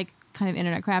like kind of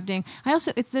internet crafting. I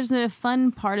also there's a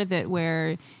fun part of it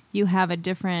where you have a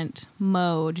different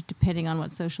mode depending on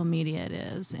what social media it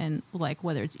is, and like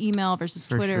whether it's email versus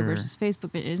Twitter versus Facebook,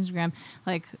 Instagram,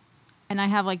 like. And I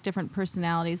have like different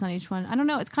personalities on each one. I don't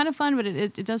know. It's kind of fun, but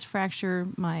it does fracture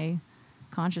my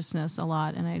consciousness a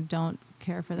lot, and I don't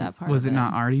care for that part. Was it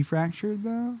not already fractured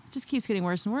though? It just keeps getting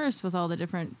worse and worse with all the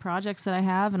different projects that I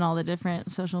have and all the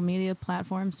different social media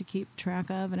platforms to keep track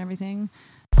of and everything.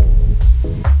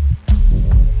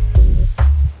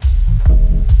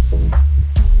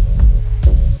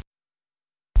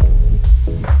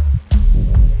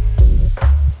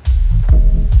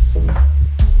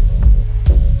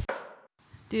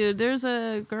 Dude, there's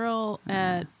a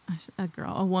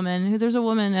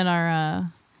woman at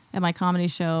our at my comedy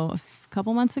show a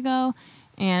couple months ago,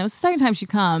 and it was the second time she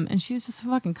come, and she's just a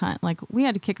fucking cunt. Like, we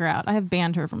had to kick her out. I have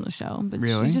banned her from the show, but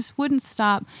really? She just wouldn't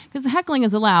stop, because the heckling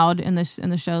is allowed in the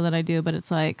show that I do, but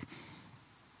it's like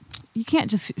you can't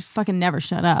just fucking never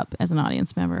shut up as an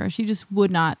audience member. She just would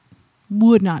not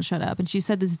shut up, and she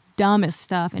said this dumbest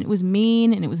stuff, and it was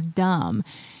mean and it was dumb.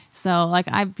 So, like,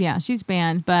 she's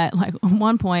banned. But, like, at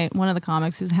one point, one of the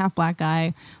comics, who's a half-black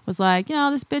guy, was like,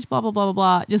 this bitch, blah, blah, blah,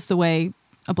 blah, blah, just the way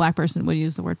a black person would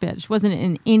use the word bitch. Wasn't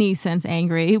in any sense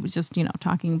angry. He was just,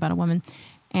 talking about a woman.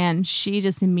 And she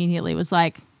just immediately was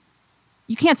like,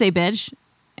 you can't say bitch.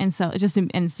 And so it just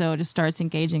starts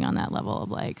engaging on that level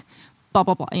of, like, blah,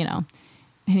 blah, blah,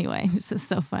 Anyway, it's just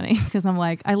so funny, because I'm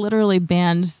like, I literally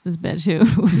banned this bitch who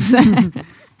was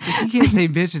you can't say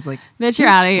bitch. It's like, bitch, you're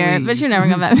out of here. Bitch, you're never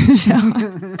coming back to the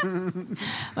show.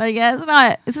 But yeah,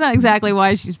 it's not exactly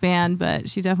why she's banned, but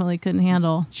she definitely couldn't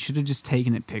handle. Should have just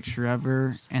taken a picture of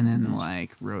her and then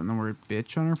like wrote in the word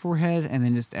bitch on her forehead and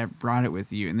then just brought it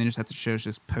with you, and then just at the show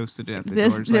just posted it at the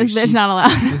door. This bitch not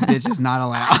allowed. This bitch is not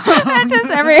allowed. That's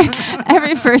just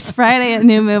every first Friday at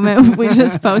New Movement, we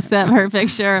just post up her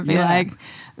picture and be like,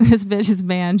 this bitch is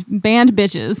banned. Banned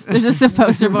bitches. There's just a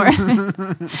poster board.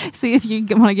 See if you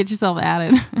want to get yourself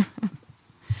added.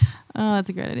 Oh, that's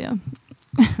a great idea.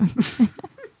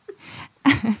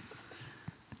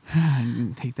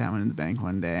 Take that one in the bank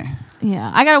one day.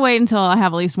 Yeah, I gotta wait until I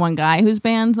have at least one guy who's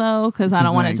banned, though, because I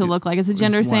don't want it to look like it's a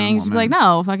gender thing. Just be like,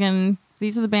 no, fucking,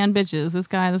 these are the banned bitches. This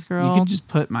guy, this girl. You could just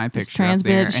put my picture trans up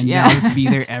there, bitch. and I'll just be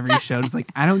there every show. Just like,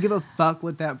 I don't give a fuck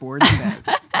what that board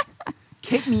says.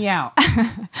 Kick me out.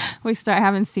 We start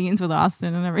having scenes with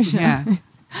Austin in every show. Yeah.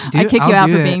 I kick you out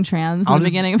for being trans in the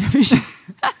beginning of every show.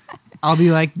 I'll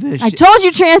be like I told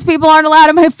you trans people aren't allowed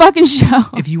at my fucking show.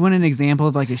 If you want an example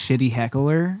of like a shitty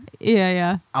heckler,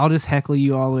 yeah, I'll just heckle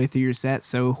you all the way through your set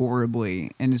so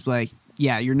horribly and just be like,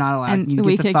 yeah, you're not allowed. And you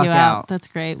we get the kick fuck you out. That's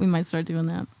great. We might start doing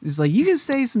that. It's like, you can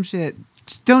say some shit,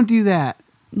 just don't do that.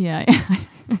 Yeah.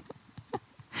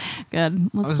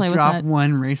 Good. Let's play with drop that.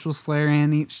 one racial slur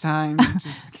in each time.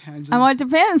 Well, it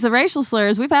depends. The racial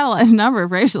slurs. We've had a number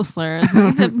of racial slurs.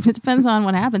 It depends on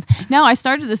what happens. No, I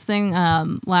started this thing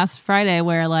last Friday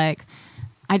where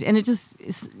and it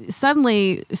just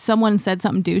suddenly someone said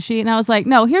something douchey, and I was like,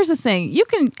 no, here's the thing. You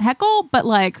can heckle, but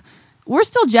like, we're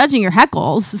still judging your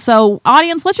heckles. So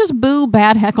audience, let's just boo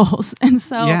bad heckles. And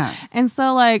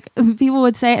so like people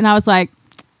would say it, and I was like,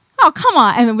 oh, come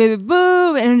on. And we would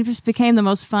boo. And it just became the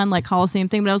most fun like Coliseum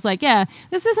thing. But I was like, yeah,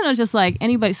 this isn't just like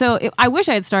anybody. So I wish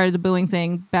I had started the booing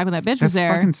thing back when that bitch was there.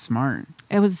 That's fucking smart.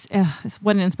 It was,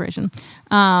 what an inspiration.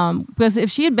 Because if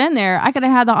she had been there, I could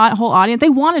have had the whole audience. They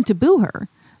wanted to boo her,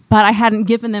 but I hadn't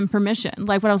given them permission.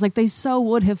 Like, what I was like, they so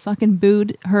would have fucking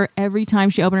booed her every time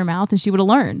she opened her mouth, and she would have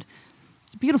learned.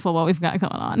 It's beautiful what we've got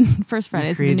going on. First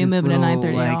Fridays, the new movement at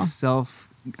 9:30. Like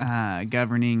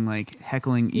self-governing, like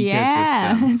heckling ecosystem.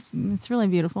 Yeah, it's really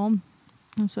beautiful.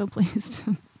 I'm so pleased.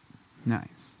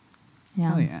 Nice.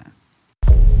 Yeah. Oh yeah.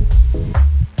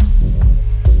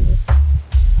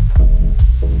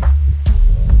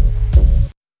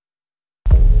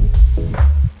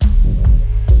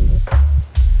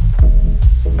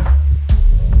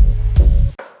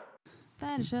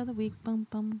 Fetish of the week. Bum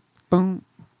bum. Boom.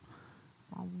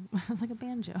 It was like a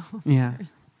banjo. Yeah.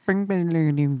 Bing, bing,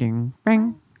 ding, ding, ding,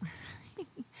 bing.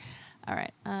 All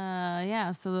right.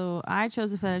 Yeah. So I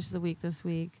chose the fetish of the week this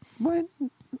week. What?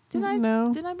 Did I?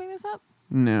 No. Did I bring this up?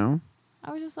 No.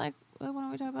 I was just like, what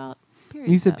don't we talk about? Period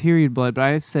You said stuff. period blood, but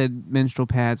I said menstrual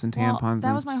pads and tampons. Well,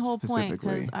 that was my whole point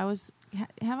specifically. because I was.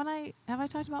 Have I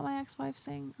talked about my ex-wife's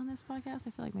thing on this podcast?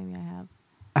 I feel like maybe I have.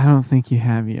 I don't think you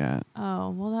have yet. Oh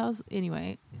well, that was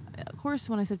anyway. Of course,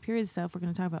 when I said period stuff, we're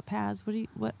going to talk about pads.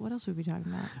 What else would we be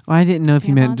talking about? Well, I didn't know if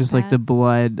you meant Tampons, just like the pads?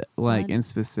 blood, like Blood? in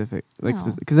specific, like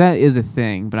No. because that is a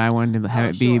thing. But I wanted to have Oh,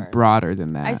 it be sure. broader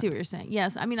than that. I see what you're saying.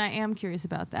 Yes, I mean I am curious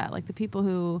about that. Like the people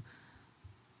who,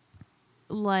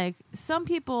 like some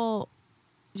people,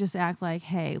 just act like,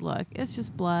 hey, look, it's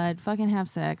just blood. Fucking have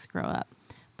sex, grow up.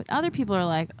 But other people are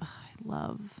like, I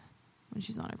love when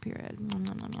she's on her period. Nom,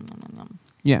 nom, nom, nom, nom, nom.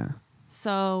 Yeah.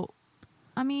 So,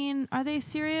 I mean, are they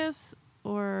serious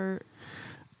or?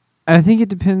 I think it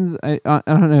depends. I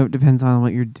don't know. It depends on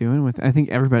what you're doing with. I think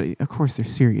everybody, of course, they're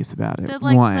serious about it. Did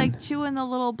like One. chewing the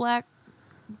little black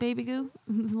baby goo?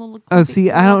 The little Oh, see,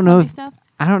 I little don't know clumpy if- stuff?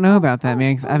 I don't know about that,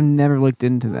 man, because I've never looked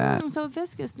into that. So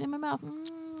viscous in my mouth.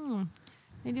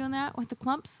 They doing that with the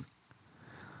clumps?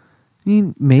 I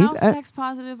mean, maybe. How sex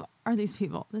positive are these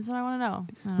people? That's what I want to know.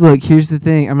 I don't Look, here's the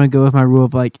thing. I'm gonna go with my rule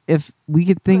of like, if we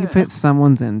could think if it,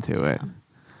 someone's into it. Yeah.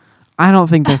 I don't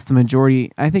think that's the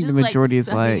majority. I think Just, the majority is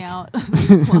sucking like, out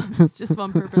these clumps just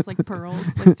on purpose, like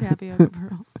pearls, like tapioca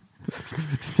pearls.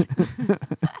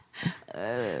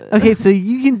 okay, so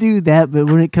you can do that, but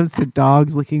when it comes to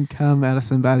dogs licking cum out of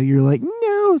somebody, you're like,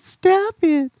 no, stop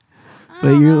it. I But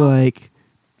don't you're know. like,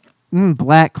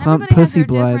 black clump Everybody has pussy their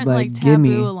blood, different, like, taboo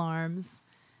gimme. alarms.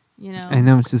 You know, I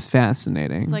know, it's just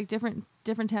fascinating. it's like different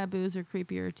taboos are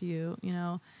creepier to you. You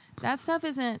know, that stuff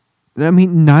isn't. I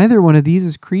mean, neither one of these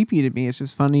is creepy to me. It's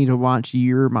just funny to watch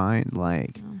your mind,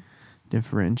 like,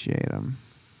 differentiate them.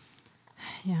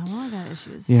 Yeah, well, I got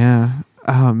issues. Yeah.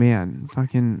 Oh, man.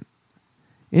 Fucking.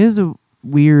 It is a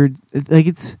weird.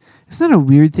 It's not a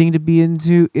weird thing to be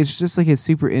into. It's just, like, a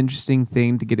super interesting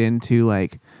thing to get into,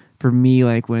 like, for me,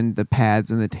 like, when the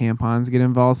pads and the tampons get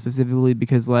involved specifically,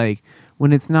 because, like,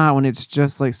 when it's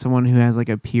just, like, someone who has, like,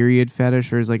 a period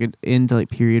fetish or is, like, into, like,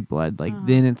 period blood, like,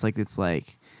 then it's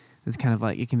kind of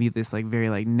like it can be this like very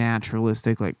like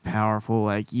naturalistic, like powerful,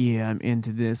 like yeah, I'm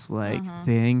into this like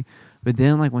thing. But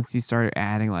then like once you start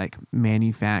adding like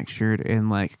manufactured and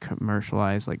like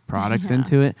commercialized like products Yeah.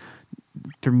 into it,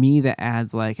 for me that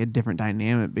adds like a different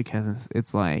dynamic because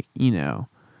it's like, you know,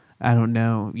 I don't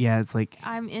know. Yeah, it's like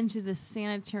I'm into the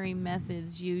sanitary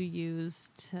methods you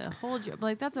use to hold you.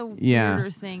 Like that's a Yeah.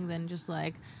 weirder thing than just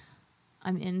like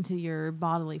I'm into your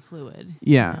bodily fluid.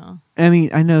 Yeah. You know? I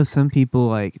mean, I know some people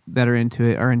like that are into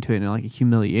it in like a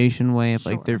humiliation way, if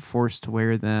like Sure. they're forced to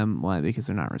wear them, like because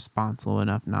they're not responsible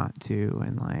enough not to,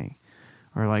 and like,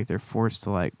 or like they're forced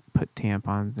to like put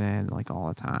tampons in like all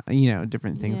the time, you know,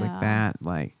 different things Yeah. like that,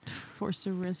 like. Forced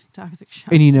to risk toxic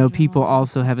shock. And you know, syndrome. people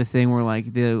also have a thing where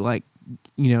like they like,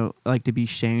 you know, like to be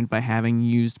shamed by having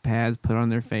used pads put on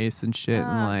their face and shit, and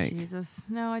Oh, like, Jesus.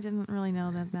 No, I didn't really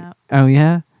know that. oh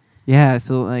yeah. Yeah,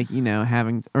 so like, you know,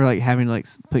 having to like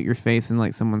put your face in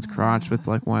like someone's crotch with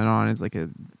like one on is like a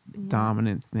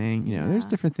dominance thing. You know, there's Yeah.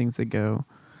 different things that go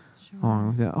Sure. along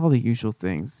with it, all the usual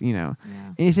things. You know,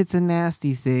 Yeah. if it's a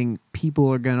nasty thing, people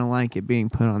are gonna like it being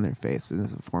put on their face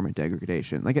as a form of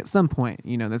degradation. Like at some point,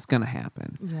 you know, that's gonna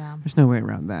happen. Yeah. There's no way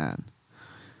around that.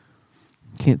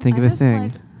 Can't think of a just, thing.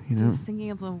 Like, You know, just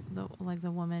thinking of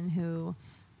the woman who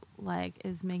like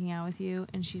is making out with you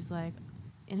and she's like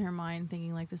in her mind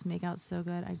thinking like this makeout's so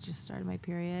good, I just started my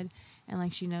period, and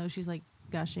like she knows she's like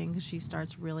gushing because she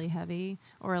starts really heavy,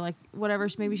 or like whatever.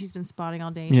 Maybe she's been spotting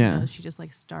all day. And Yeah. she knows she just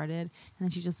like started, and then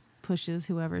she just pushes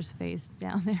whoever's face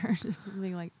down there, just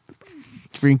being like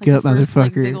Drink the up, first,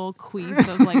 like, motherfucker. big old queef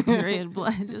of like period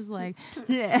blood, just like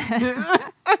yeah.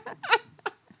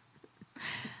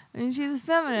 And she's a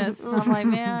feminist, but I'm like,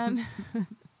 man,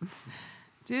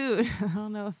 dude, I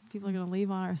don't know if people are gonna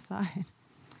leave on our side.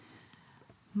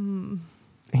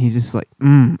 He's just like,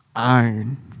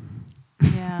 iron.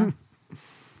 Yeah.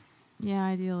 Yeah,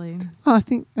 ideally. Oh, I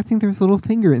think there's a little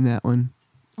finger in that one.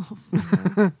 Oh,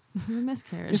 finger. This is a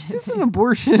miscarriage. Is this an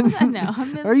abortion? No, a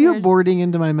miscarriage. Are you aborting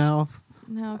into my mouth?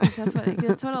 No, because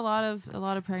that's what a lot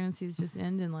of pregnancies just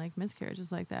end in, like miscarriages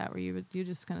like that, where you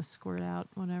just kind of squirt out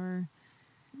whatever,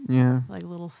 Yeah. like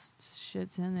little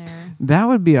shits in there. That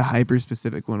would be a hyper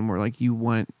specific one where like you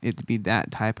want it to be that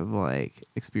type of like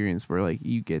experience where like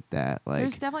you get that like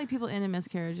There's definitely people into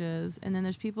miscarriages, and then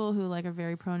there's people who like are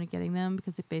very prone to getting them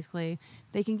because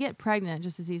they can get pregnant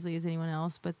just as easily as anyone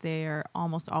else, but they are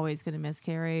almost always going to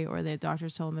miscarry, or their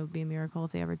doctors told them it would be a miracle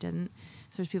if they ever didn't.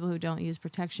 So there's people who don't use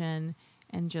protection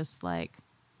and just like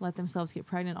let themselves get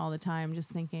pregnant all the time, just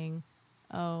thinking,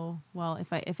 oh, well,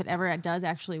 if it ever does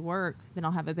actually work, then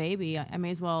I'll have a baby. I may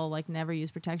as well like never use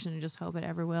protection and just hope it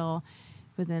ever will.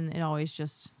 But then it always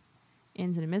just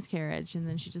ends in a miscarriage. And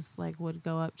then she just like would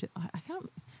go up to,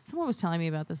 someone was telling me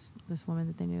about this woman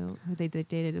that they knew, who they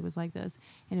dated. It was like this.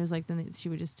 And it was like, then she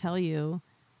would just tell you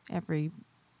every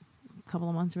couple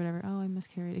of months or whatever, oh, I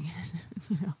miscarried again.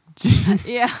 You know?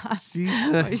 Yeah.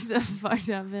 Jesus. She's a fucked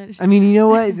up bitch. I mean, you know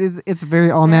what? It's a very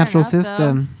all natural Fair enough,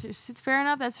 system. though. It's fair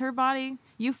enough. That's her body.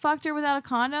 You fucked her without a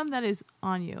condom. That is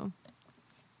on you.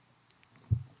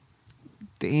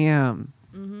 Damn.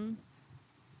 Mm-hmm.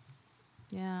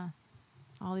 Yeah.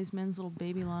 All these men's little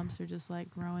baby lumps are just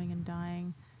like growing and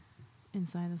dying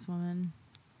inside this woman.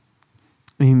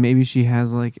 I mean, maybe she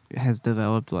has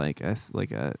developed like a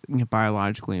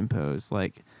biologically imposed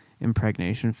like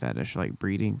impregnation fetish, like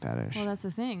breeding fetish. Well, that's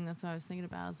the thing. That's what I was thinking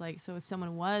about. Is like, so if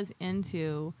someone was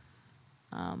into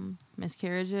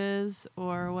miscarriages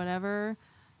or whatever,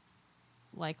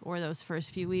 like, or those first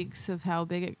few weeks of how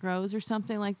big it grows or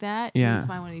something like that, you Yeah. would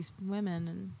find one of these women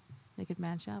and they could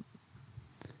match up.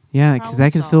 Yeah, because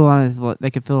that could Problem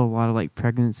fill a lot of like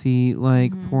pregnancy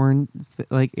like porn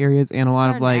like areas and a lot Start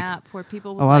of an like app where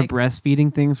people a would, lot like, of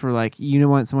breastfeeding things where like you don't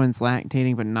want someone that's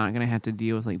lactating but not gonna have to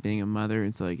deal with like being a mother,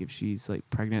 and so like if she's like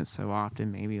pregnant so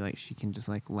often, maybe like she can just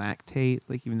like lactate,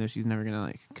 like even though she's never gonna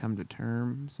like come to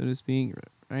term, so to speak,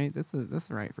 right? That's the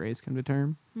right phrase, come to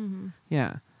term. Mm-hmm.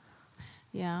 Yeah.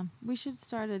 Yeah, we should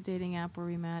start a dating app where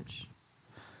we match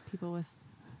people with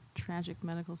tragic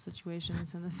medical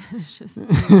situations and the fetishists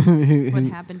who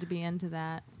would happen to be into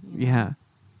that. You know? Yeah.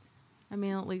 I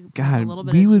mean, like God, a little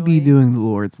bit we of would be joy. doing the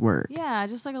Lord's work. Yeah,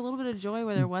 just like a little bit of joy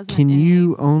where there wasn't. Can any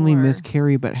you only before.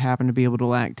 miscarry but happen to be able to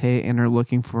lactate and are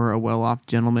looking for a well-off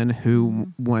gentleman who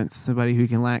wants somebody who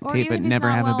can Or lactate even but if he's never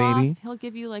not have a well baby? off, he'll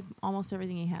give you like almost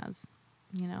everything he has,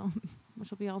 you know, which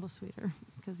will be all the sweeter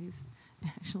because he's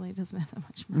actually doesn't have that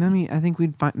much money. I mean, I think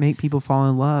we'd make people fall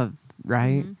in love,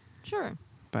 right? Mhm. Sure,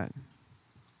 But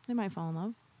they might fall in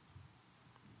love.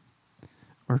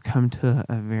 or come to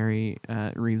a very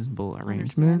reasonable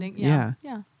arrangement. Understanding.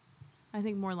 Yeah. I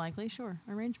think more likely, sure,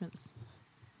 arrangements.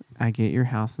 I get your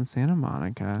house in Santa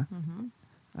Monica.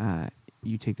 Mm-hmm.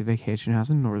 You take the vacation house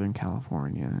in Northern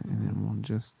California, and then we'll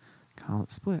just call it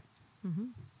splits. Mm-hmm.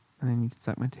 And then you can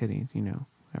suck my titties, you know,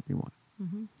 whatever you want.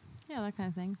 Mm-hmm. Yeah, that kind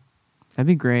of thing. That'd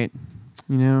be great.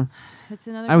 You know, It's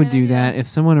another. I would great do that idea. if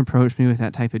someone approached me with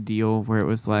that type of deal where it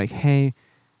was like, hey,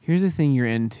 here's the thing you're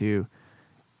into.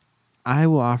 I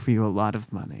will offer you a lot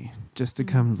of money just to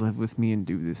come live with me and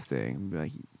do this thing. And be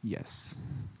like, yes,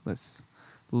 let's.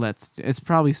 It's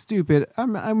probably stupid.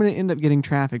 I'm going to end up getting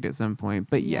trafficked at some point,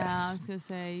 but Yeah, I yes. was gonna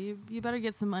say you better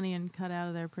get some money and cut out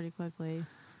of there pretty quickly.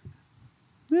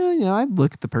 Well, you know, I'd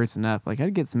look the person up. Like,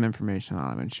 I'd get some information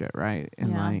on them and shit, right? And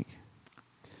Yeah. like,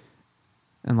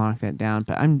 and lock that down.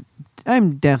 But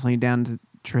I'm definitely down to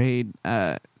trade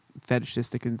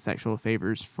fetishistic and sexual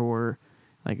favors for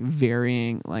like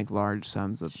varying like large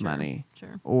sums of Sure, money,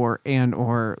 Sure.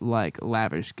 or like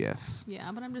lavish gifts.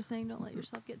 Yeah, but I'm just saying, don't let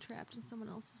yourself get trapped in someone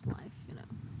else's life. You know,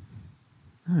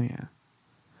 Oh yeah,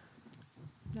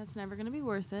 that's never gonna be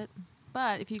worth it.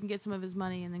 But if you can get some of his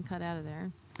money and then cut out of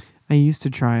there, I used to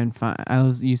try and find.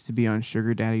 used to be on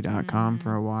SugarDaddy.com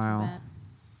for a while,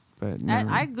 but never.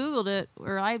 I googled it,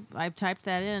 or I typed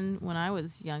that in when I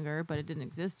was younger, but it didn't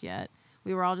exist yet.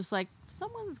 We were all just like,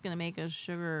 someone's gonna make a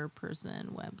sugar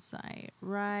person website,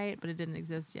 right? But it didn't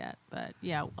exist yet. But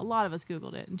yeah, a lot of us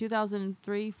googled it in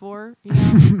 2003, 4, you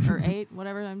know, or 8,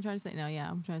 whatever. I'm trying to say. No, yeah,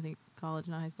 I'm trying to think. college,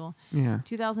 not high school. Yeah.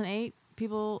 2008,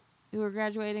 people who were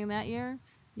graduating that year,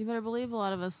 you better believe a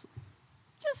lot of us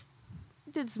just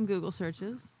did some Google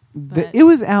searches. But It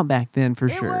was out back then for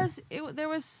sure. It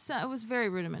was very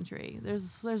rudimentary.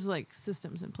 There's like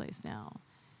systems in place now,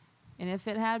 and if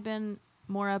it had been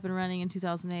more up and running in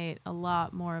 2008, a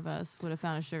lot more of us would have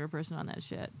found a sugar person on that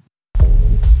shit.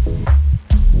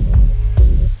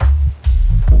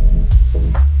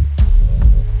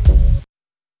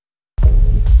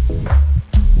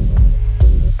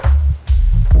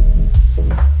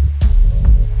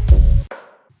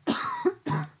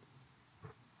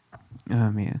 Oh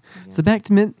man! So back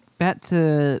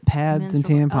to pads and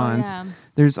tampons. Oh, yeah.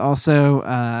 There's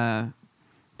also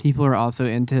people are also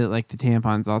into like the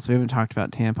tampons. Also, we haven't talked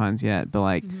about tampons yet, but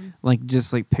like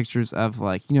just like pictures of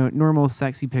like normal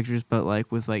sexy pictures, but like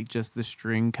with like just the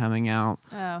string coming out.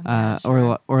 Oh, yeah,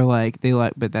 sure. or like they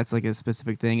like, but that's like a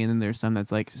specific thing. And then there's some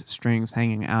that's like strings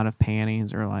hanging out of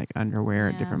panties or like underwear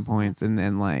at different points, and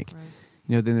then like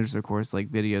then there's of course like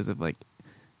videos of like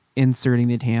inserting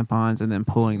the tampons and then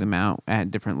pulling them out at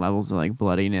different levels of like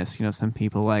bloodiness. Some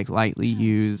people like lightly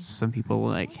used, some people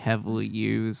like heavily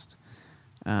used.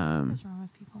 What's wrong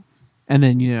with people? And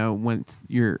then once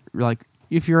you're like,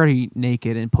 if you're already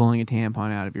naked and pulling a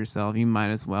tampon out of yourself, you might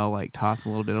as well like toss a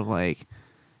little bit of like.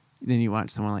 Then you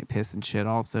watch someone like piss and shit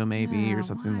also maybe or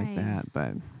something like that.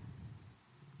 But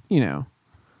and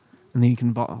then you can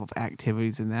involve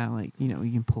activities in that, like you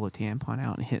can pull a tampon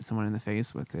out and hit someone in the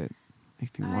face with it.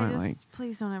 If you want, like,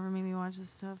 please don't ever make me watch this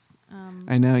stuff.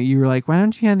 I know you were like, why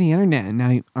don't you have the internet? And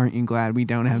now, aren't you glad we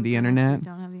don't have the internet? We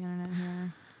don't have the internet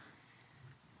here.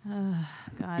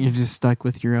 God. You're just stuck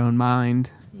with your own mind.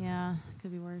 Yeah,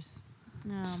 could be worse.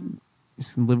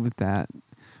 Just live with that.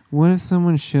 What if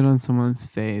someone shit on someone's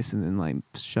face and then like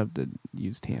shoved a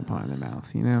used tampon in their mouth?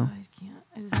 I can't.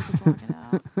 I just have to block it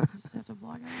out. I just have to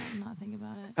block it out and not think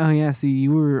about it. Oh yeah, see,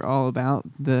 you were all about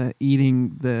the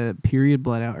eating the period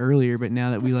blood out earlier, but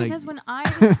now that because when I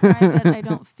describe it, I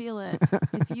don't feel it.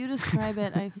 If you describe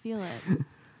it, I feel it.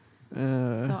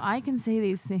 So I can say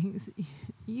these things.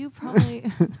 You probably.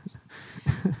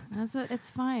 It's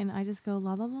fine. I just go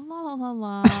la la la la la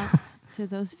la to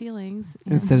those feelings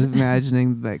instead of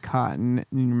imagining the cotton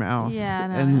in your mouth. Yeah,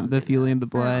 no, and the feeling of the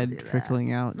blood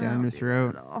trickling out down your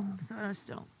throat. So I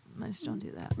just don't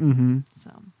do that. Mm-hmm.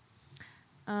 So,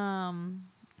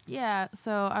 yeah.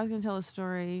 So I was gonna tell a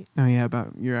story. Oh yeah,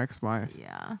 about your ex-wife.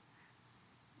 Yeah.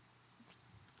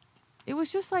 It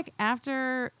was just like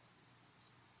after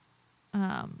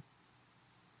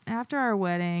our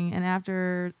wedding and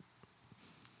after,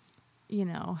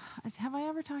 have I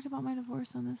ever talked about my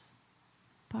divorce on this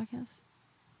podcast?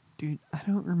 Dude, I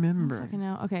don't remember. I don't fucking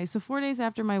know. Okay, so 4 days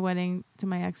after my wedding to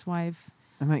my ex-wife.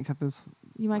 I might cut this.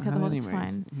 You might cut the whole. It's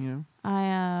anyways, fine.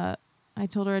 I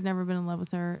told her I'd never been in love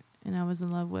with her, and I was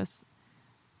in love with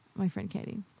my friend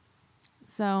Katie.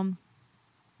 So,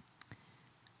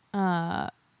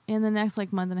 in the next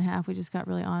like month and a half, we just got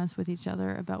really honest with each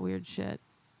other about weird shit,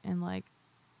 and like,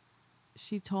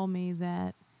 she told me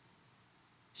that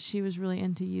she was really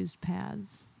into used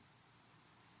pads,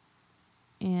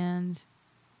 and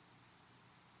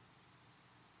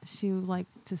she would like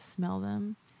to smell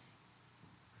them.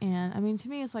 And I mean, to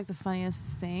me, it's like the funniest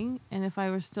thing. And if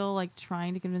I were still like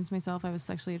trying to convince myself I was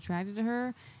sexually attracted to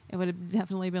her, it would have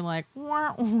definitely been like,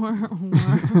 wah, wah,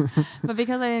 wah. But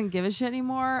because I didn't give a shit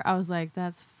anymore, I was like,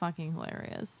 that's fucking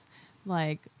hilarious.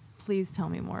 Like, please tell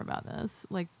me more about this.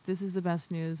 Like, this is the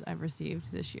best news I've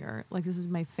received this year. Like, this is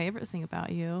my favorite thing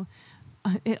about you.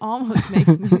 It almost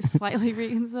makes me slightly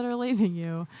reconsider leaving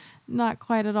you. Not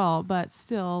quite at all, but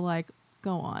still, like,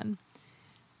 go on.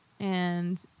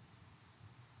 And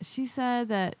she said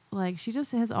that, like, she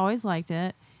just has always liked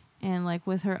it. And, like,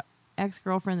 with her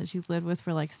ex-girlfriend that she lived with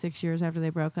for, like, 6 years after they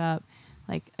broke up,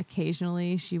 like,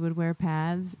 occasionally she would wear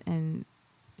pads, and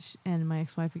my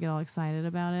ex-wife would get all excited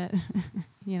about it,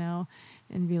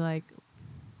 and be like,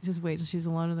 just wait till she's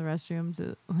alone in the restroom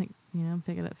to, like,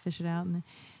 pick it up, fish it out.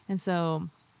 And so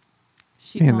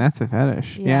she Man, that's a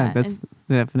fetish. Yeah, that's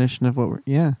the definition of what we're...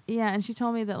 Yeah. Yeah, and she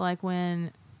told me that, like,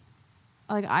 when...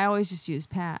 Like, I always just use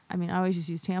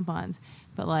tampons,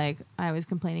 but, like, I was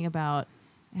complaining about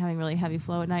having really heavy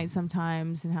flow at night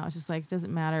sometimes, and how it's just, like,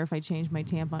 doesn't matter if I change my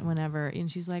tampon whenever.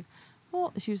 And she's like,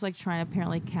 well, she was, like, trying to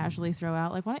apparently casually throw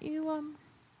out, like, why don't you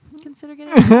consider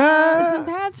getting some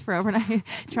pads for overnight?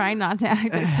 Trying not to act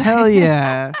excited. Hell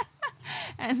yeah.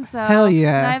 And so... Hell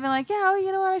yeah. And I've been like, yeah, well,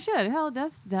 you know what, I should. Hell,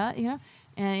 that's, And,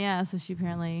 yeah, so she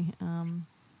apparently...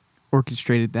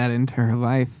 orchestrated that into her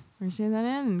life. Appreciate that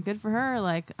in. Good for her.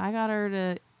 Like, I got her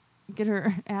to get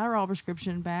her Adderall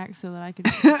prescription back so that I could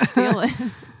steal it.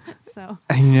 So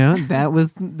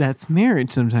that's marriage.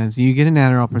 Sometimes you get an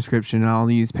Adderall prescription, and I'll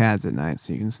use pads at night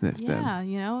so you can sniff them.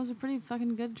 yeah, it was a pretty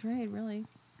fucking good trade, really.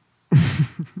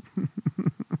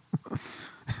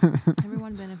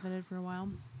 Everyone benefited for a while.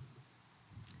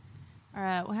 All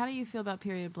right. Well, how do you feel about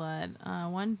period blood?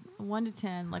 1 to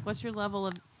 10. Like, what's your level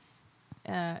of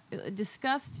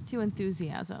disgust to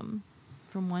enthusiasm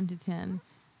from 1 to 10?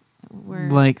 Where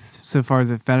Like so far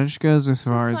as a fetish goes, or so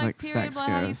far as like sex period blood,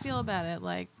 how do you goes. feel about it?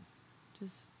 Like,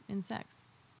 just in sex.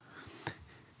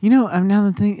 Now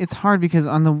the thing, it's hard because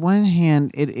on the one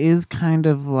hand, it is kind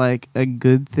of like a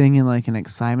good thing and like an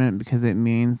excitement because it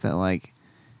means that like,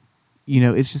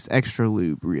 it's just extra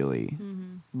lube, really.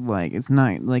 Mm-hmm. Like, it's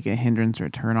not like a hindrance or a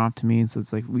turn off to me. So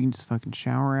it's like we can just fucking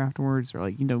shower afterwards, or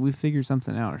like we figure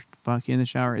something out, or fuck you in the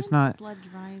shower. It's not. Blood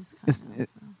dries.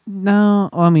 No,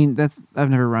 well, I mean I've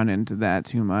never run into that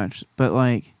too much, but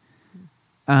like,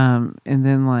 and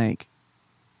then like.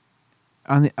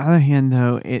 On the other hand,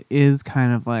 though, it is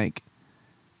kind of like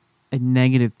a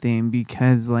negative thing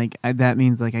because like that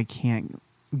means like I can't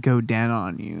go down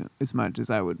on you as much as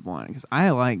I would want because I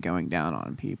like going down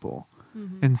on people,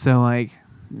 and so like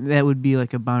that would be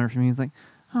like a bummer for me. It's like,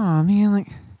 oh man, like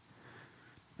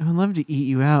I would love to eat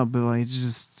you out, but like it's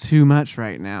just too much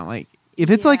right now. Like if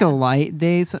it's like a light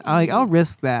day, so, I'll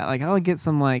risk that. Like I'll get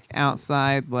some like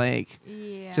outside, like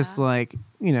just like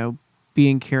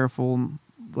being careful.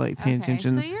 Like paying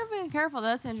attention. So you're being careful.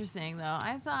 That's interesting, though.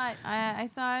 I thought,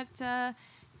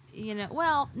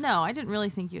 well, no, I didn't really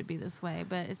think you would be this way,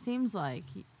 but it seems like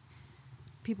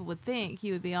people would think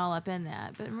you would be all up in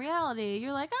that. But in reality,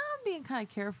 you're like, I'm being kind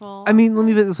of careful. I mean, let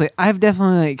me put it this way: I've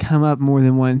definitely like come up more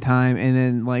than one time, and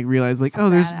then like realized like,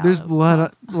 there's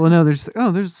blood. Well, no, there's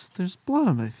blood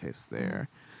on my face there,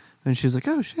 and she was like,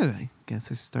 oh shit, I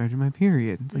guess I started my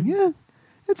period. It's like, yeah,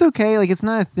 it's okay. Like it's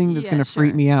not a thing that's gonna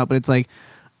freak me out, but it's like.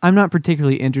 I'm not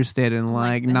particularly interested in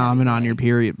like nomming on your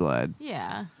period blood.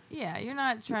 Yeah, you're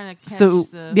not trying to catch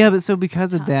but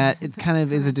because of that, it kind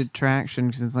of is a detraction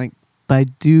because it's like, but I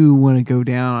do want to go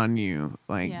down on you.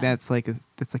 Like that's like an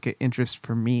interest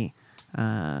for me.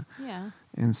 And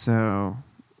so,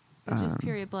 but just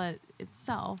period blood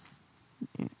itself.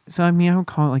 So I mean, I would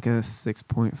call it like a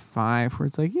 6.5, where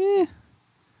it's like, yeah.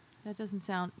 That doesn't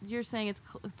sound. You're saying it's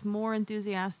more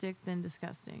enthusiastic than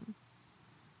disgusting.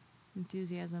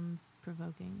 Enthusiasm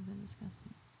provoking than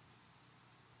disgusting.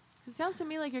 It sounds to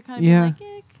me like you're kind of being like,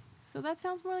 ick. So that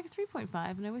sounds more like a 3.5,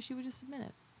 and I wish you would just admit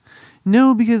it.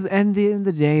 No, because at the end of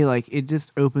the day, like it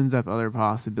just opens up other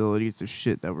possibilities of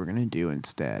shit that we're gonna do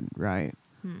instead, right?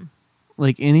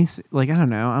 Like I don't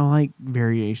know, I like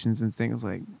variations and things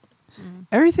like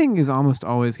everything is almost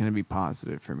always gonna be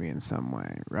positive for me in some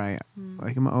way, right?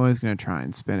 Like I'm always gonna try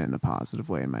and spin it in a positive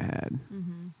way in my head,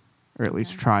 or at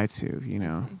least try to,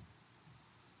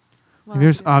 Well,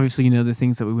 there's obviously, the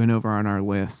things that we went over on our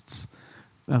lists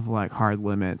of like hard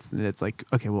limits, and it's like,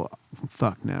 okay, well,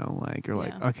 fuck no, like, or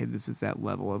like, okay, this is that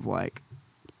level of like,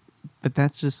 but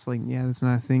that's just like, that's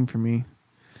not a thing for me.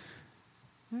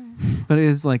 Right. But it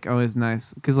is like always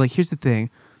nice because like here's the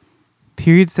thing,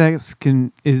 period sex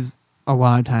is a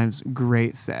lot of times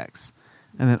great sex,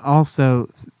 and then also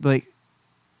like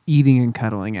eating and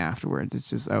cuddling afterwards. It's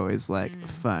just always like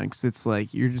fun because it's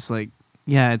like you're just like.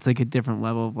 Yeah, it's like a different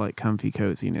level of like comfy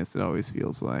coziness. It always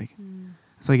feels like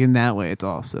it's like in that way. It's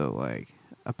also like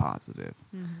a positive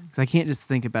because I can't just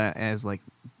think about it as like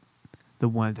the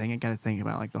one thing. I got to think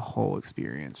about like the whole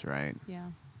experience, right? Yeah.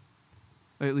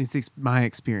 Or at least my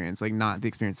experience, like not the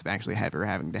experience of actually ever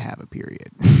having to have a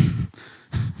period.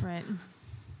 Right.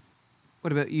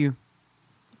 What about you?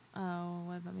 Oh,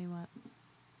 what about me? What?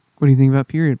 What do you think about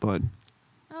period blood?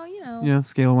 Oh,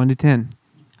 scale of 1 to 10.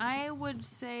 I would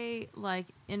say, like,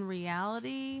 in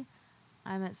reality,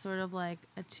 I'm at sort of like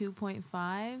a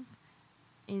 2.5.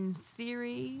 In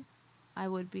theory, I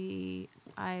would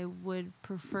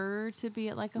prefer to be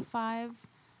at like a 5.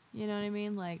 You know what I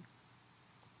mean? Like,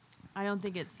 I don't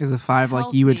think it's Is a 5 healthy.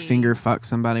 like you would finger fuck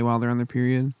somebody while they're on their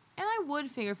period? And I would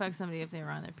finger fuck somebody if they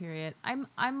were on their period. I'm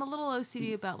a little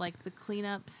OCD about like the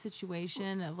cleanup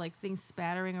situation of like things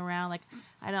spattering around. Like,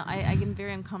 I get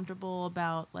very uncomfortable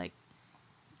about like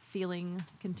feeling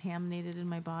contaminated in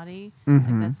my body.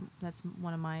 Like that's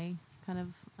one of my kind of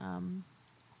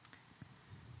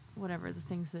whatever the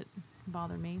things that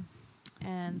bother me.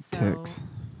 And so Ticks.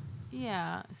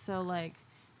 So like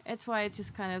it's why it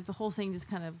just kind of the whole thing just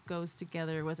kind of goes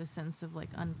together with a sense of like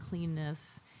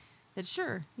uncleanness that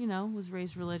was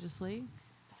raised religiously.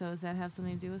 So does that have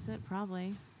something to do with it?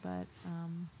 Probably. But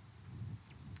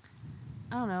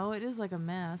I don't know, it is like a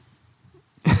mess.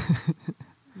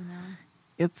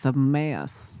 It's a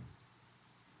mess.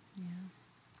 Yeah.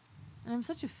 I'm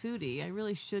such a foodie. I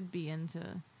really should be into.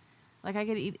 Like, I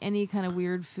could eat any kind of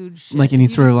weird food shit. Like any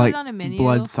If you sort just of put like it on a menu,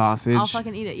 blood sausage. I'll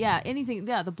fucking eat it. Yeah, anything.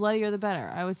 Yeah, the bloodier the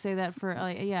better. I would say that for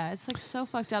like, yeah, it's like so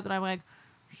fucked up that I'm like,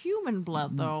 human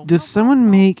blood though. Does No, someone no.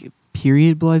 make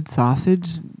period blood sausage?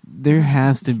 There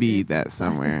has to be that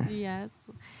somewhere. Yes.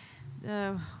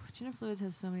 Gina Fluids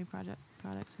has so many products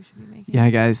we should be making. Yeah,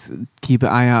 guys, keep an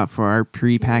eye out for our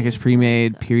pre-packaged, Period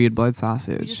pre-made blood period blood We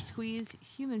sausage. just squeeze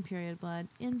human period blood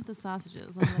into the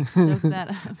sausages and like soak that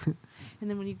up. And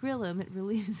then when you grill them, it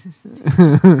releases the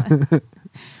period blood.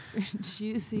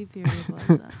 Juicy period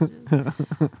blood sausages.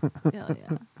 Hell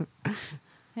yeah.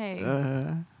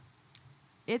 Hey,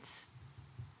 it's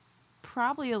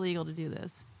probably illegal to do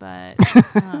this, but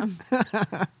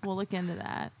we'll look into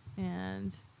that.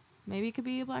 And maybe it could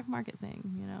be a black market thing,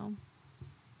 you know?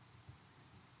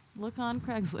 Look on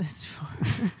Craigslist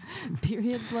for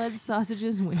period blood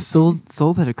sausages with Sold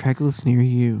at a Craigslist near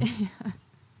you.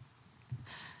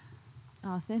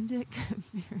 authentic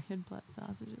period blood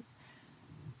sausages.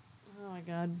 Oh my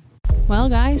god. Well,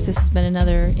 guys, this has been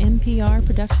another NPR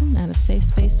production out of Safe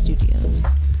Space Studios.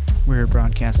 We're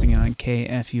broadcasting on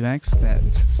KFUX,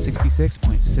 that's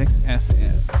 66.6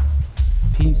 FM.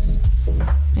 Peace.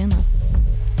 And love.